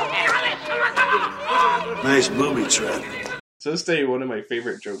 Nice booby trap. So this day, one of my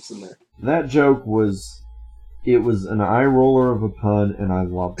favorite jokes in there. That joke was an eye roller of a pun, and I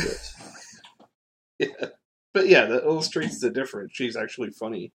loved it. Yeah. But yeah, that illustrates the difference. She's actually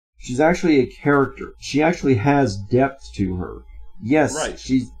funny. She's actually a character. She actually has depth to her. Yes, right.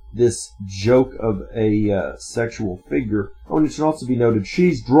 She's this joke of a sexual figure. Oh, and it should also be noted,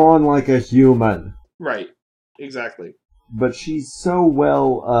 she's drawn like a human. Right, exactly. But she's so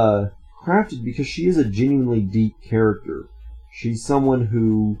well crafted because she is a genuinely deep character. She's someone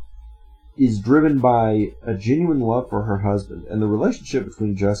who is driven by a genuine love for her husband, and the relationship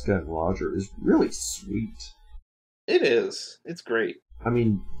between Jessica and Roger is really sweet. It is. It's great. I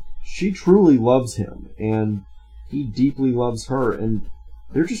mean, she truly loves him, and he deeply loves her, and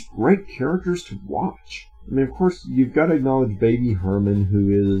they're just great characters to watch. I mean, of course, you've got to acknowledge Baby Herman,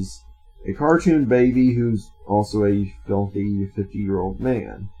 who is a cartoon baby who's also a filthy 50-year-old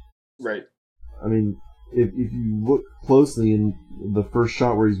man. Right. I mean, if you look closely in the first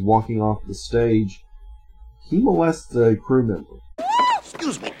shot where he's walking off the stage, he molests a crew member.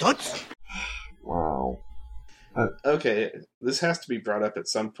 Excuse me, Toots. Wow. Okay, this has to be brought up at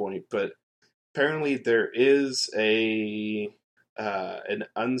some point, but apparently there is an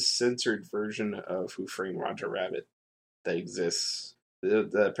uncensored version of Who Framed Roger Rabbit that exists.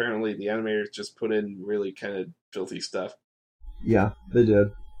 Apparently the animators just put in really kind of filthy stuff. Yeah, they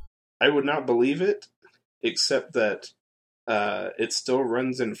did. I would not believe it, except that it still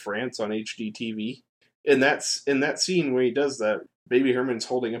runs in France on HDTV. And that's in that scene where he does that, Baby Herman's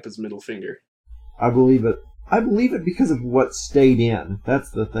holding up his middle finger. I believe it. I believe it because of what stayed in.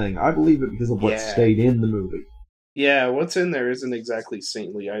 That's the thing. I believe it because of what stayed in the movie. Yeah, what's in there isn't exactly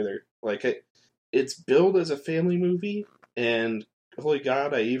saintly either. Like, it's billed as a family movie, and holy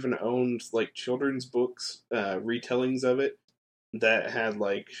God, I even owned, like, children's books, retellings of it, that had,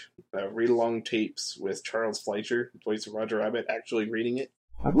 like, read-along tapes with Charles Fleischer, voice of Roger Rabbit, actually reading it.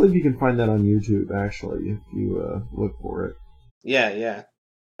 I believe you can find that on YouTube, actually, if you look for it. Yeah.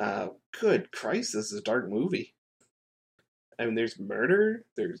 Good Christ, this is a dark movie. I mean, there's murder,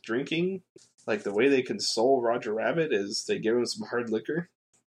 there's drinking. Like, the way they console Roger Rabbit is they give him some hard liquor.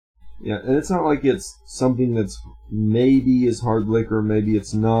 Yeah, and it's not like it's something that's maybe is hard liquor, maybe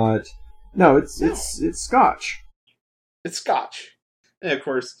it's not. No, it's scotch. It's scotch. And, of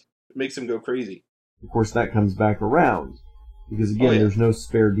course, it makes him go crazy. Of course, that comes back around. Because, again, there's no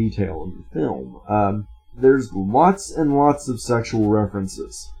spare detail in the film. There's lots and lots of sexual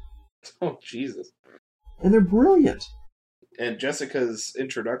references. Oh, Jesus. And they're brilliant. And Jessica's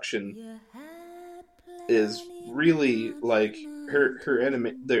introduction is really, like,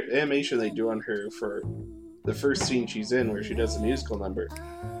 the animation they do on her for the first scene she's in, where she does the musical number.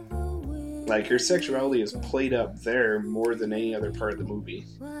 Like, her sexuality is played up there more than any other part of the movie.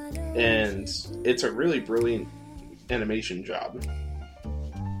 And it's a really brilliant animation job.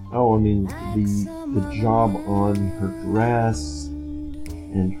 Oh, I mean, the job on her dress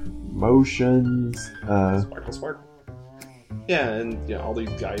and her motions. Sparkle. Yeah, and all these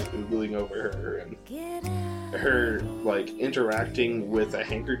guys oogling over her, and her, like, interacting with a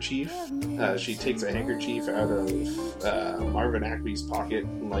handkerchief. She takes a handkerchief out of Marvin Acme's pocket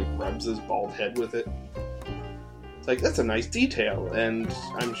and, like, rubs his bald head with it. It's like, that's a nice detail, and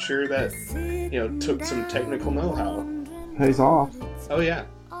I'm sure that, took some technical know-how. Pays off. Oh, yeah.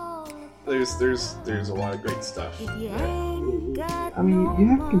 There's a lot of great stuff. I mean, you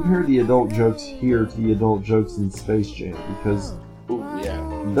have to compare the adult jokes here to the adult jokes in Space Jam, because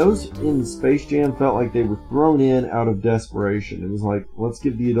those in Space Jam felt like they were thrown in out of desperation. It was like, let's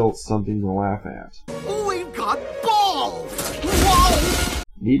give the adults something to laugh at. We've got balls! Whoa!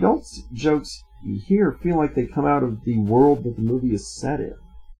 The adult jokes here feel like they come out of the world that the movie is set in.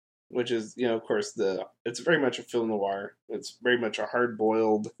 Which is, of course, it's very much a film noir. It's very much a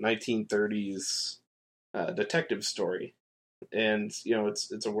hard-boiled 1930s detective story. And,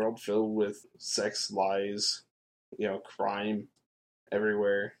 it's a world filled with sex, lies, crime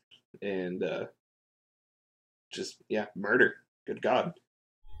everywhere. And murder. Good God.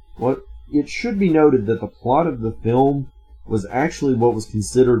 Well, it should be noted that the plot of the film was actually what was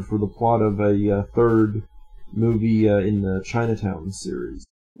considered for the plot of a third movie in the Chinatown series.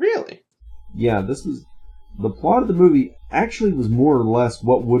 Really? Yeah, the plot of the movie actually was more or less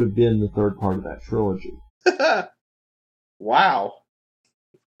what would have been the third part of that trilogy. Wow.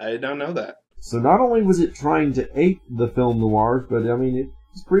 I don't know that. So not only was it trying to ape the film noirs, but I mean,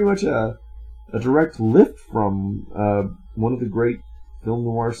 it's pretty much a direct lift from one of the great film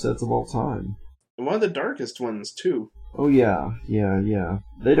noir sets of all time. And one of the darkest ones, too. Oh, yeah.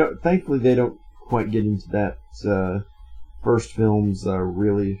 Thankfully, they don't quite get into that first film's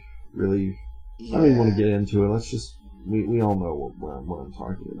really, I don't even want to get into it. Let's just, we all know what I'm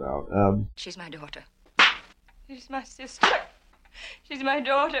talking about. She's my daughter. She's my sister. She's my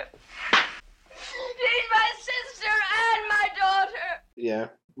daughter. She's my sister and my daughter. Yeah,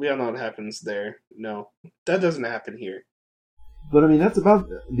 we all know what happens there. No, that doesn't happen here. But I mean, that's about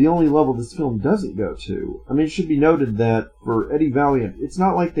the only level this film doesn't go to. I mean, it should be noted that for Eddie Valiant, it's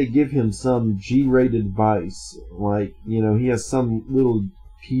not like they give him some G-rated vice, like, he has some little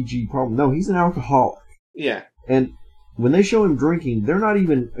PG problem. No, he's an alcoholic. Yeah. And when they show him drinking, they're not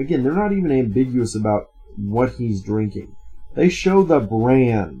even ambiguous about what he's drinking. They show the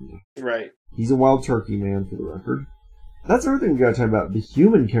brand. Right. He's a wild turkey man, for the record. That's another thing we gotta talk about, the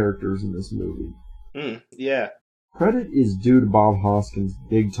human characters in this movie. Yeah. Credit is due to Bob Hoskins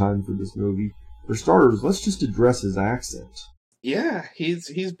big time for this movie. For starters, let's just address his accent. Yeah,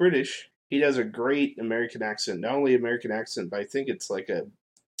 he's British. He does a great American accent. Not only American accent, but I think it's like a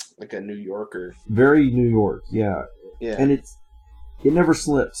New Yorker. Very New York, yeah. Yeah. And it never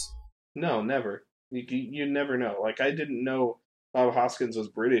slips. No, never. You never know. Like, I didn't know Bob Hoskins was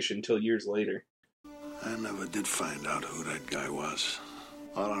British until years later. I never did find out who that guy was.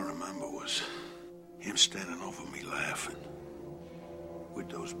 All I remember was him standing over me laughing with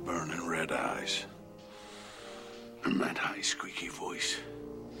those burning red eyes and that high squeaky voice.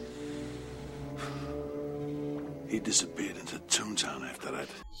 He disappeared into Toontown after that.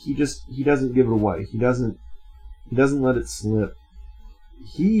 He doesn't give it away. He doesn't let it slip.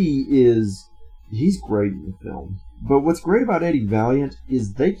 He's great in the film. But what's great about Eddie Valiant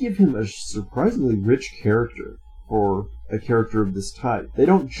is they give him a surprisingly rich character for a character of this type. They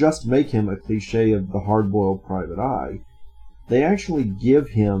don't just make him a cliche of the hard-boiled private eye. They actually give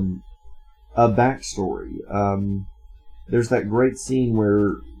him a backstory. There's that great scene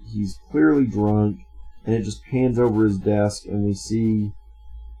where he's clearly drunk, and it just pans over his desk, and we see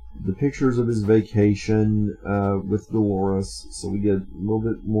the pictures of his vacation with Dolores. So we get a little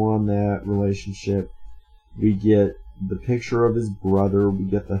bit more on that relationship. We get the picture of his brother. We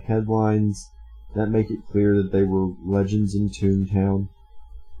get the headlines that make it clear that they were legends in Toontown.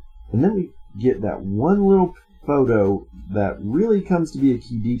 And then we get that one little photo that really comes to be a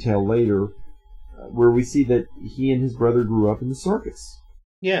key detail later, where we see that he and his brother grew up in the circus.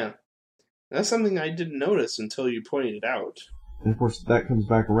 Yeah. That's something I didn't notice until you pointed it out. And of course, that comes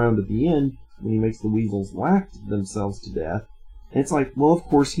back around at the end when he makes the weasels laugh themselves to death. And it's like, well, of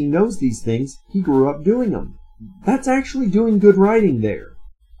course he knows these things. He grew up doing them. That's actually doing good writing there.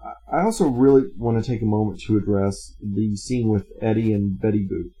 I also really want to take a moment to address the scene with Eddie and Betty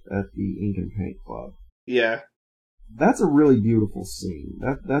Boop at the Ink and Paint Club. Yeah. That's a really beautiful scene.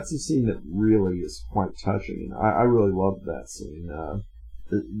 That's a scene that really is quite touching. And I really loved that scene.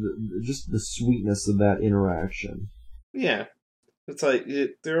 Just the sweetness of that interaction. Yeah. It's like,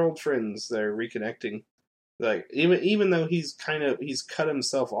 they're old friends. They're reconnecting. Like, even though he's cut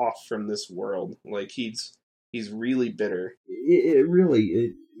himself off from this world. Like, he's really bitter.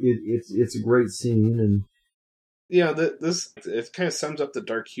 It's a great scene, and it kind of sums up the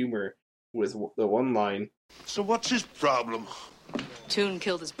dark humor with the one line. So what's his problem? Toon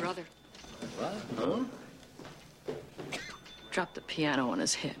killed his brother. What? Huh? Dropped the piano on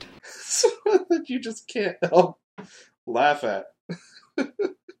his head. So that you just can't help laugh at.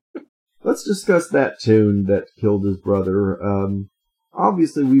 Let's discuss that Toon that killed his brother.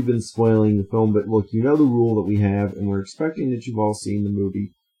 Obviously, we've been spoiling the film, but look, you know the rule that we have, and we're expecting that you've all seen the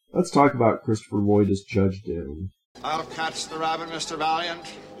movie. Let's talk about Christopher Lloyd as Judge Doom. I'll catch the rabbit, Mr. Valiant.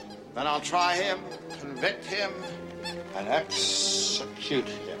 Then I'll try him, convict him, and execute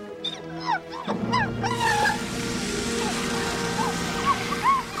him.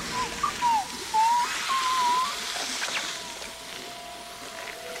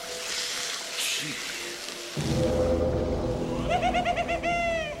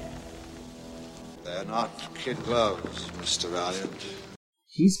 kid gloves, Mr. Valiant.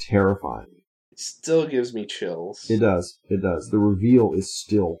 He's terrifying. It still gives me chills. It does. It does. The reveal is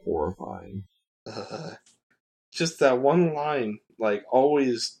still horrifying. Just that one line, like,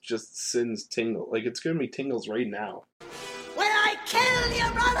 always just sends tingle. Like, it's giving me tingles right now. When I kill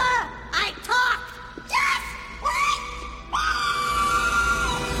your brother, I talk. Yes!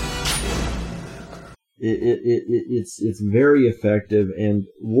 It's very effective, and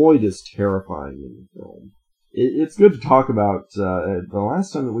Lloyd is terrifying in the film. It's good to talk about. The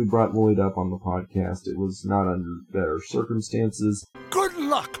last time that we brought Lloyd up on the podcast, it was not under better circumstances. Good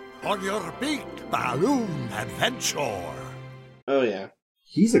luck on your big balloon adventure. Oh, yeah.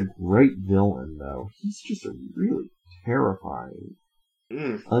 He's a great villain, though. He's just a really terrifying,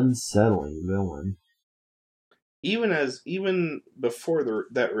 unsettling villain. Even before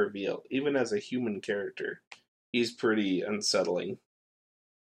that reveal, even as a human character, he's pretty unsettling.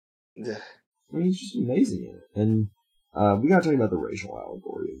 I mean, he's just amazing in it. And we gotta talk about the racial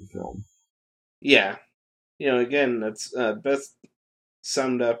allegory of the film. Yeah. Again, that's best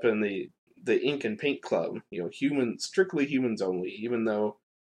summed up in the Ink and Paint Club. Strictly humans only, even though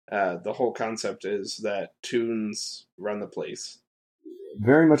the whole concept is that Toons run the place.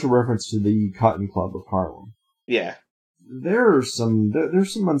 Very much a reference to the Cotton Club of Harlem. Yeah. There's some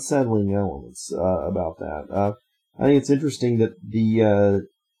unsettling elements about that. I think it's interesting that the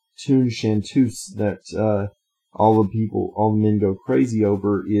Toon Chanteuse that all the men go crazy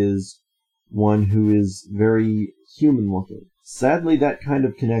over is one who is very human looking. Sadly, that kind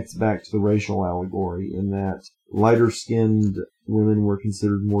of connects back to the racial allegory in that lighter-skinned women were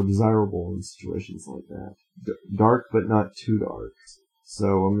considered more desirable in situations like that. Dark, but not too dark.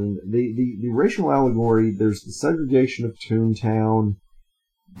 So, I mean, the racial allegory, there's the segregation of Toontown,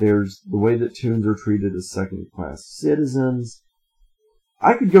 there's the way that Toons are treated as second-class citizens.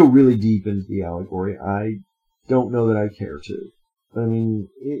 I could go really deep into the allegory. I don't know that I care to. I mean,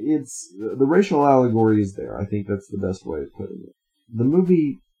 the racial allegory is there. I think that's the best way of putting it. The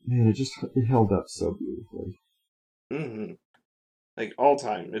movie, man, it held up so beautifully. Mm-hmm. Like, all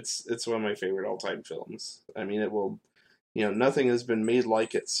time. It's one of my favorite all-time films. I mean, it will... nothing has been made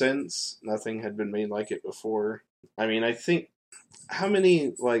like it since. Nothing had been made like it before. I mean, I think... How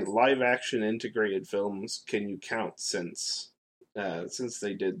many, live-action integrated films can you count since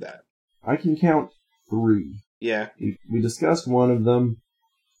they did that? I can count 3. Yeah. We discussed one of them.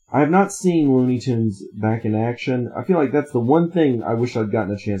 I have not seen Looney Tunes back in action. I feel like that's the one thing I wish I'd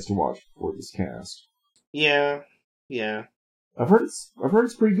gotten a chance to watch before this cast. Yeah. I've heard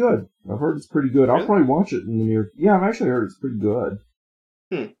it's pretty good. Really? I'll probably watch it in the near... Yeah, I've actually heard it's pretty good.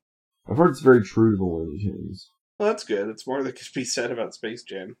 I've heard it's very true to the Looney Tunes. Well, that's good. It's more that could be said about Space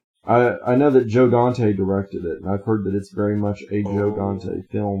Jam. I know that Joe Dante directed it, and I've heard that it's very much a Joe Dante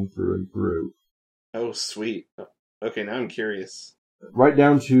film through and through. Oh, sweet. Okay, now I'm curious. Right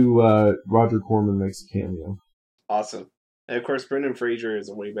down to Roger Corman makes a cameo. Awesome. And of course, Brendan Fraser is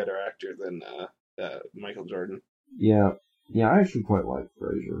a way better actor than Michael Jordan. Yeah, I actually quite like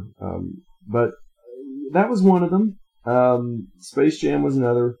Fraser. But that was one of them. Space Jam was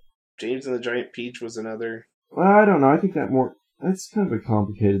another. James and the Giant Peach was another. Well, I don't know. I think that's kind of a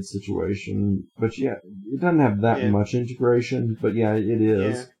complicated situation. But yeah, it doesn't have that much integration. But yeah, it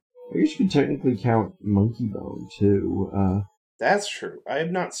is. Yeah. I guess you could technically count Monkey Bone, too. That's true. I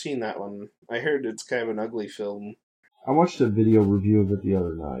have not seen that one. I heard it's kind of an ugly film. I watched a video review of it the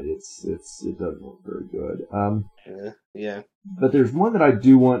other night. It doesn't look very good. Yeah. But there's one that I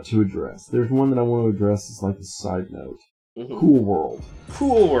do want to address. There's one that I want to address as like a side note. Mm-hmm. Cool World.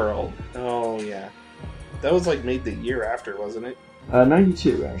 Cool World. Oh, yeah. That was made the year after, wasn't it?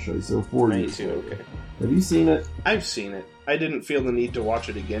 92, actually, so 4 years. 92, okay. Have you seen it? I've seen it. I didn't feel the need to watch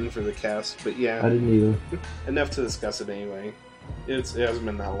it again for the cast, but yeah. I didn't either. Enough to discuss it anyway. It hasn't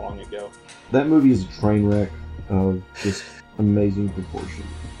been that long ago. That movie is a train wreck of just amazing proportion.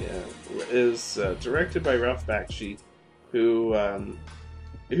 Yeah. It was directed by Ralph Bakshi, who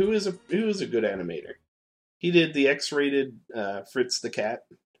is a good animator. He did the X-rated Fritz the Cat,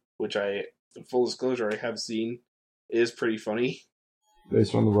 which full disclosure, I have seen. It is pretty funny.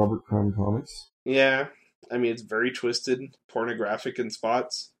 Based on the Robert Crumb comics? Yeah. I mean, it's very twisted, pornographic in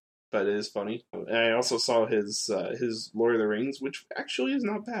spots, but it is funny. And I also saw his Lord of the Rings, which actually is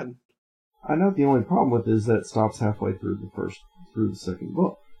not bad. I know the only problem with it is that it stops halfway through the second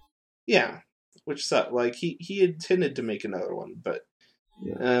book. Yeah, which sucked. He intended to make another one, but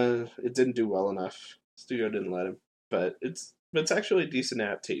it didn't do well enough. Studio didn't let him. But it's actually a decent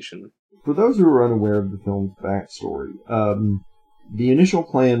adaptation. For those who are unaware of the film's backstory, the initial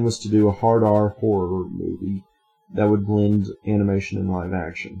plan was to do a hard R horror movie that would blend animation and live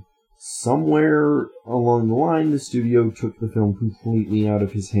action. Somewhere along the line, the studio took the film completely out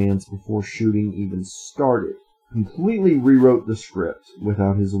of his hands before shooting even started. Completely rewrote the script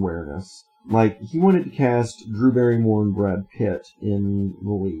without his awareness. Like, he wanted to cast Drew Barrymore and Brad Pitt in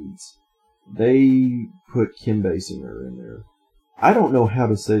the leads. They put Kim Basinger in there. I don't know how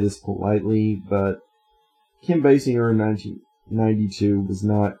to say this politely, but Kim Basinger in 1992 was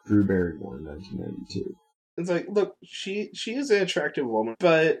not Drew Barrymore in 1992. It's like, look, she is an attractive woman,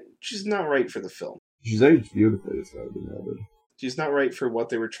 but she's not right for the film. She's aged beautifully, it's gotta be noted. She's not right for what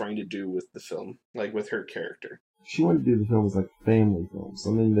they were trying to do with the film, like with her character. She wanted to do the film as like a family film,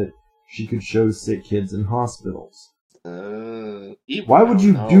 something that she could show sick kids in hospitals. Why would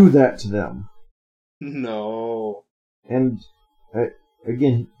you do that to them? No. And,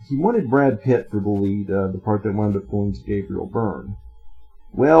 again, he wanted Brad Pitt for the lead, the part that wound up going to Gabriel Byrne.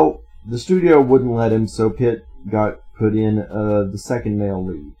 Well, the studio wouldn't let him, so Pitt got put in the second male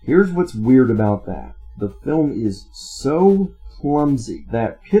lead. Here's what's weird about that. The film is so clumsy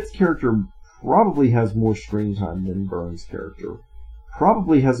that Pitt's character probably has more screen time than Byrne's character,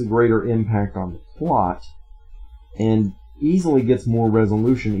 probably has a greater impact on the plot, and easily gets more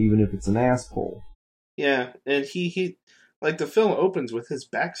resolution even if it's an asshole. Yeah, and he like, the film opens with his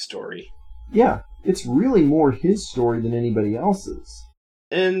backstory. Yeah, it's really more his story than anybody else's.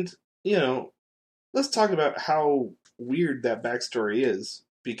 And, you know, let's talk about how weird that backstory is,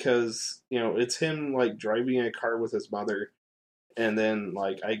 because, you know, it's him, like, driving a car with his mother, and then,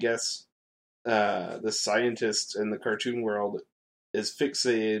 like, I guess the scientist in the cartoon world is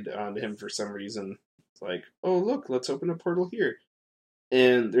fixated on him for some reason. It's like, oh, look, let's open a portal here.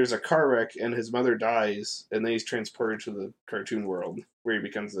 And there's a car wreck, and his mother dies, and then he's transported to the cartoon world, where he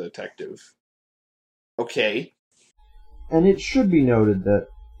becomes a detective. Okay. And it should be noted that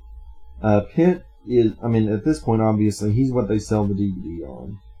Pitt is, I mean, at this point, obviously, he's what they sell the DVD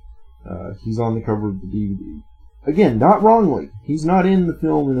on. He's on the cover of the DVD. Again, not wrongly. He's not in the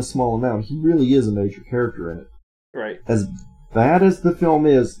film in a small amount. He really is a major character in it. Right. As bad as the film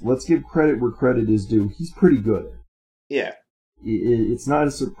is, let's give credit where credit is due. He's pretty good at it. Yeah. It's not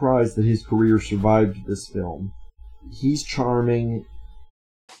a surprise that his career survived this film. He's charming.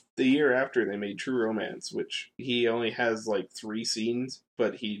 The year after, they made True Romance, which he only has like 3 scenes,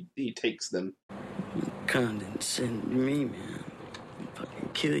 but he takes them. You condescend to me, man. I'll fucking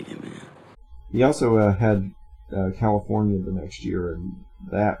kill you, man. He also had California the next year, and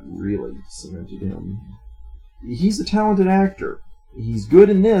that really cemented him. He's a talented actor. He's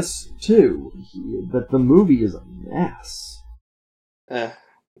good in this, too, but the movie is a mess. The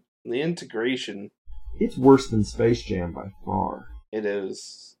integration. It's worse than Space Jam by far. It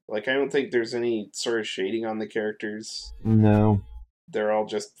is. Like, I don't think there's any sort of shading on the characters. No. They're all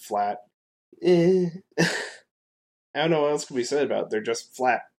just flat. I don't know what else can be said about it. They're just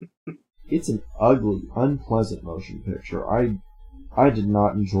flat. It's an ugly, unpleasant motion picture. I did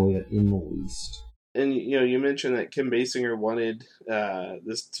not enjoy it in the least. And, you know, you mentioned that Kim Basinger wanted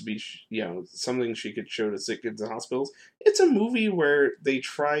this to be, you know, something she could show to sick kids in hospitals. It's a movie where they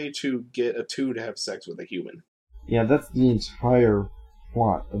try to get a toon to have sex with a human. Yeah, that's the entire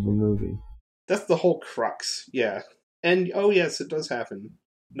plot of the movie. That's the whole crux, yeah. And, oh yes, it does happen.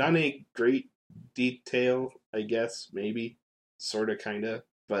 Not a great detail, I guess, maybe. Sorta, kinda.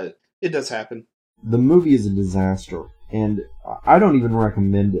 But it does happen. The movie is a disaster. And I don't even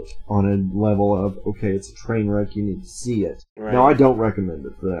recommend it on a level of, okay, it's a train wreck, you need to see it. Right. No, I don't recommend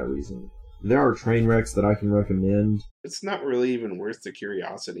it for that reason. There are train wrecks that I can recommend. It's not really even worth the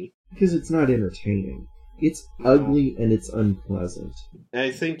curiosity. Because it's not entertaining. It's ugly and it's unpleasant. And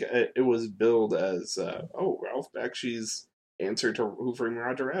I think it was billed as, Ralph Bakshi's answer to Who Framed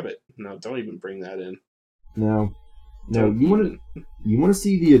Roger Rabbit. No, don't even bring that in. No, you want to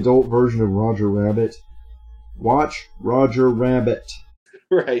see the adult version of Roger Rabbit? Watch Roger Rabbit.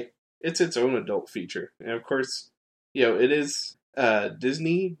 Right. It's its own adult feature. And of course, you know, it is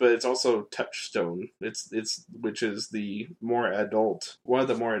Disney, but it's also Touchstone. It's which is the more adult, one of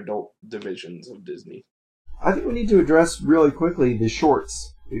the more adult divisions of Disney. I think we need to address really quickly the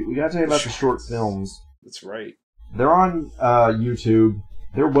shorts. We got to talk about the short films. That's right. They're on YouTube.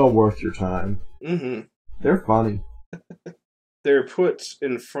 They're well worth your time. Mm-hmm. They're funny. They're put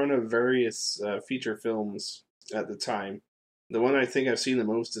in front of various feature films at the time. The one I think I've seen the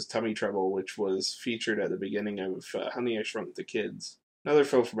most is Tummy Trouble, which was featured at the beginning of Honey, I Shrunk the Kids. Another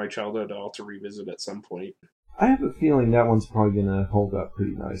film from my childhood I'll have to revisit at some point. I have a feeling that one's probably going to hold up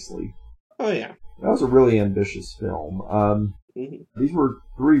pretty nicely. Oh, yeah. That was a really ambitious film. These were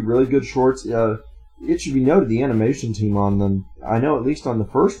 3 really good shorts. It should be noted, the animation team on them, I know at least on the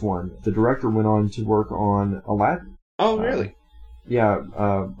first one, the director went on to work on Aladdin. Oh, really? Yeah,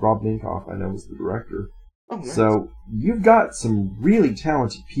 Rob Minkoff, I know, was the director. Oh, nice. So you've got some really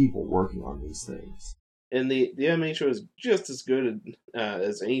talented people working on these things. And the animation is just as good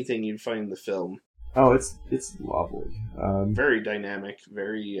as anything you'd find in the film. Oh, it's lovely. Very dynamic,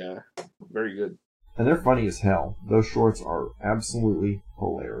 very good. And they're funny as hell. Those shorts are absolutely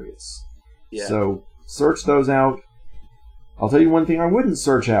hilarious. Yeah. So search those out. I'll tell you one thing I wouldn't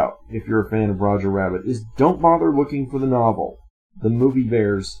search out if you're a fan of Roger Rabbit is don't bother looking for the novel. The movie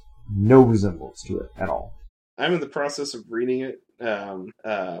bears no resemblance to it at all. I'm in the process of reading it. One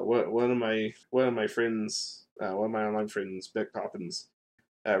of my friends, one of my online friends, Beck Poppins,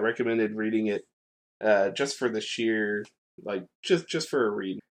 recommended reading it just for the sheer, like, just for a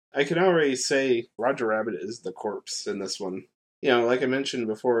read. I can already say Roger Rabbit is the corpse in this one. You know, like I mentioned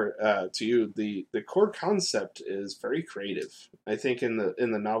before to you, the core concept is very creative. I think in the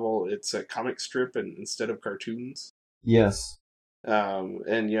novel it's a comic strip instead of cartoons. Yes.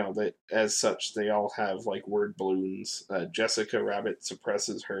 And you know that as such they all have like word balloons. Jessica Rabbit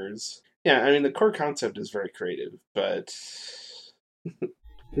suppresses hers. Yeah, I mean the core concept is very creative, but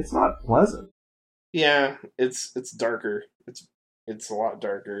it's not pleasant. Yeah, it's darker. It's a lot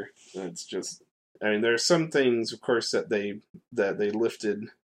darker. It's just, I mean, there are some things, of course, that they lifted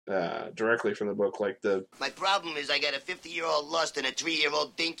directly from the book, like the My problem is I got a 50-year-old lust and a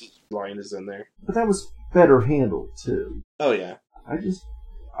 3-year-old dinky. line is in there. But that was better handled too. Oh yeah.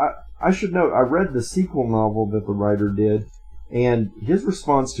 I should note, I read the sequel novel that the writer did, and his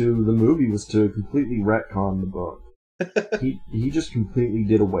response to the movie was to completely retcon the book. He just completely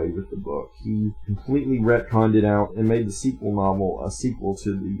did away with the book. He completely retconned it out and made the sequel novel a sequel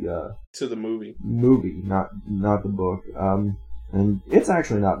to the movie. Movie, not the book. And it's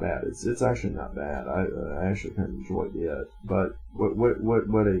actually not bad. It's actually not bad. I actually kind of enjoyed it. But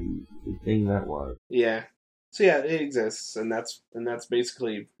what a thing that was. Yeah. So yeah, it exists, and that's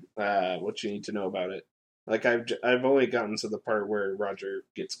basically what you need to know about it. Like I've only gotten to the part where Roger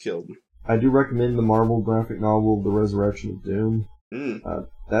gets killed. I do recommend the Marvel graphic novel, The Resurrection of Doom.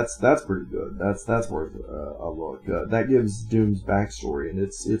 That's pretty good. That's worth a look. That gives Doom's backstory, and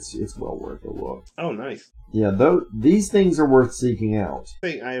it's well worth a look. Oh, nice. Yeah, these things are worth seeking out.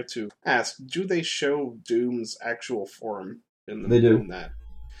 I have to ask: do they show Doom's actual form in the They do. in that?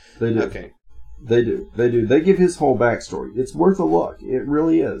 They do. Okay. They do. They give his whole backstory. It's worth a look. It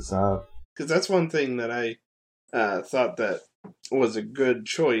really is. Because that's one thing that I thought that was a good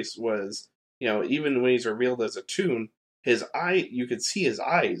choice was, you know, even when he's revealed as a Toon, you could see his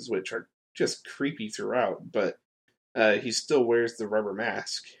eyes, which are just creepy throughout, but he still wears the rubber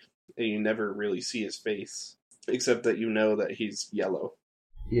mask, and you never really see his face, except that you know that he's yellow.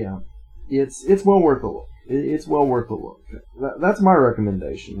 Yeah. It's well worth a look. It's well worth a look. That's my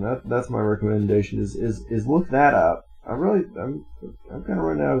recommendation. That's my recommendation is look that up. I'm kind of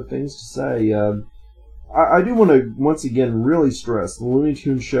running out of things to say. I do want to once again really stress the Looney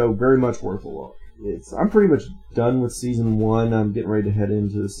Tunes show, very much worth a look. I'm pretty much done with season 1. I'm getting ready to head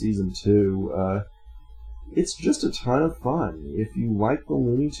into season 2. It's just a ton of fun. If you like the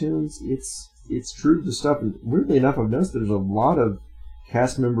Looney Tunes, it's true to stuff. And weirdly enough, I've noticed there's a lot of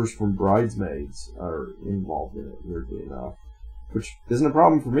cast members from Bridesmaids are involved in it, weirdly enough. Which isn't a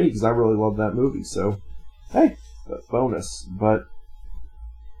problem for me, because I really love that movie, so, hey, that's bonus. But,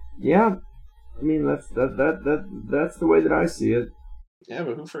 yeah, I mean, that's the way that I see it. Yeah,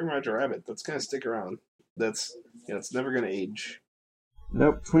 but Who Framed Roger Rabbit? That's going to stick around. That's, you know, it's never going to age.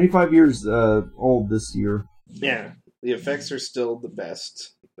 Nope, 25 years old this year. Yeah, the effects are still the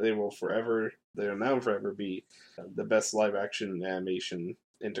best. They will now forever be the best live-action animation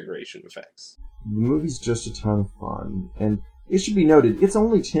integration effects. The movie's just a ton of fun, and it should be noted, it's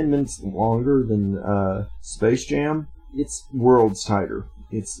only 10 minutes longer than Space Jam. It's worlds tighter.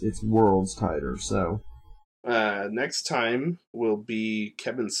 It's worlds tighter, so... next time will be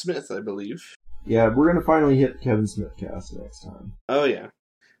Kevin Smith, I believe. Yeah, we're going to finally hit Kevin Smith cast next time. Oh, yeah.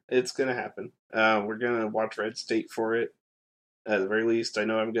 It's going to happen. We're going to watch Red State for it. At the very least, I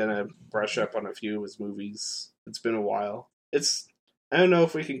know I'm going to brush up on a few of his movies. It's been a while. I don't know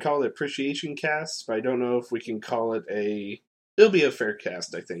if we can call it appreciation cast, but I don't know if we can call it it'll be a fair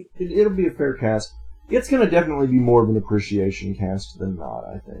cast, I think. It'll be a fair cast. It's going to definitely be more of an appreciation cast than not,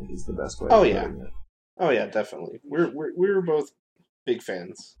 I think, is the best way of putting it. Oh, yeah, definitely. We're both big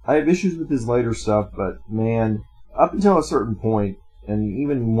fans. I have issues with his later stuff, but man, up until a certain point, and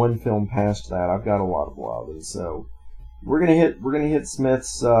even one film past that, I've got a lot of love, and so we're gonna hit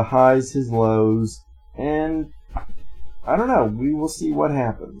Smith's highs, his lows, and I don't know. We will see what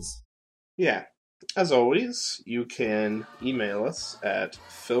happens. Yeah. As always, you can email us at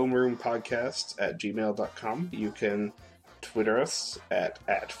filmroompodcast@gmail.com. You can Twitter us at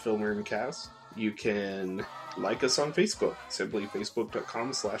FilmRoomCast. You can like us on Facebook, simply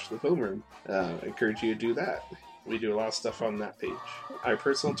facebook.com/thefilmroom. I encourage you to do that. We do a lot of stuff on that page. Our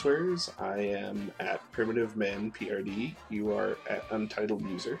personal Twitters, I am at PrimitiveManPRD. You are at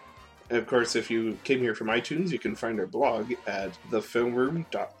UntitledUser. And of course, if you came here from iTunes, you can find our blog at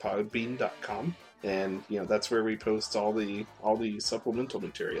thefilmroom.podbean.com. And that's where we post all the supplemental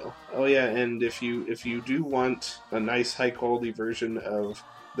material. Oh yeah, and if you do want a nice high quality version of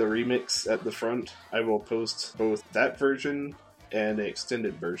the remix at the front, I will post both that version and an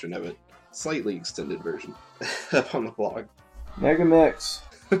extended version of it, slightly extended version, up on the blog. Mega Mix.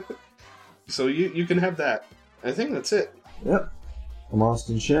 So you can have that. I think that's it. Yep. I'm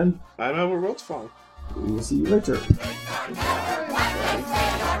Austin Shen. I'm Albert Wiltfong. We will see you later.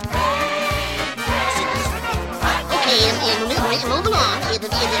 Okay, and move along. There's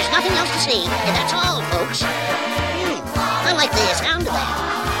nothing else to see. And that's all, folks. I like the sound of that.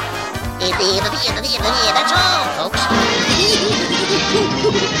 That's all, folks.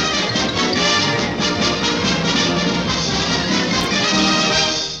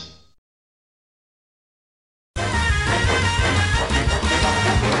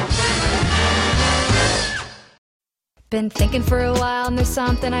 Been thinking for a while, and there's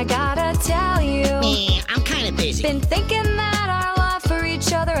something I gotta tell you. I'm kind of busy. Been thinking that our love for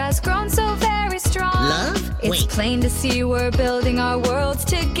each other has grown so very strong. Love? It's plain to see we're building our worlds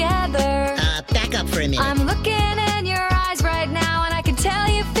together. Back up for a minute. I'm looking in your eyes right now, and I can tell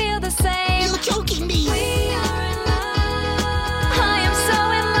you feel the same. You're joking me. We are in love. I am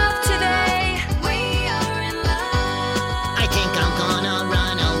so in love today. We are in love. I think I'm gonna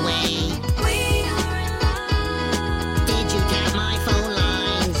run away. We are in love. Did you tap my phone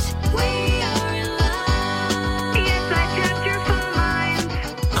lines? We are in love. Yes, I tapped your phone lines.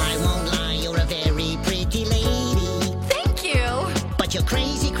 I won't lie, you're a very pretty lady. Thank you. But you're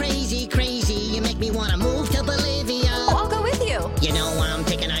crazy, crazy, crazy. You make me wanna move to Bolivia. Oh, I'll go with you. You know, I'm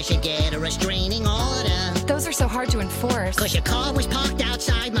thinking I should get a restraining order. Those are so hard to enforce. 'Cause your car was parked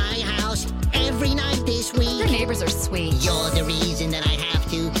outside my house every night this week. Your neighbors are sweet. You're the reason that I have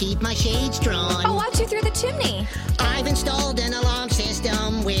to keep my shades drawn. I'll watch you through the chimney. I've installed an alarm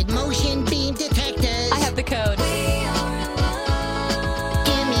system with motion beam detectors. I have the code.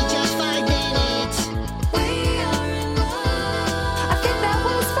 Give me just 5 minutes. I think that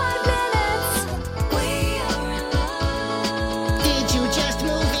was 5 minutes. Did you just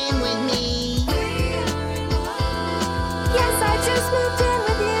move in with me? Yes, I just moved in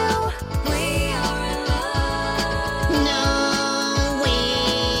with you. No,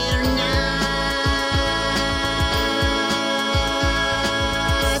 we're not.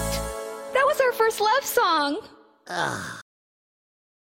 That was our first love song. Ugh.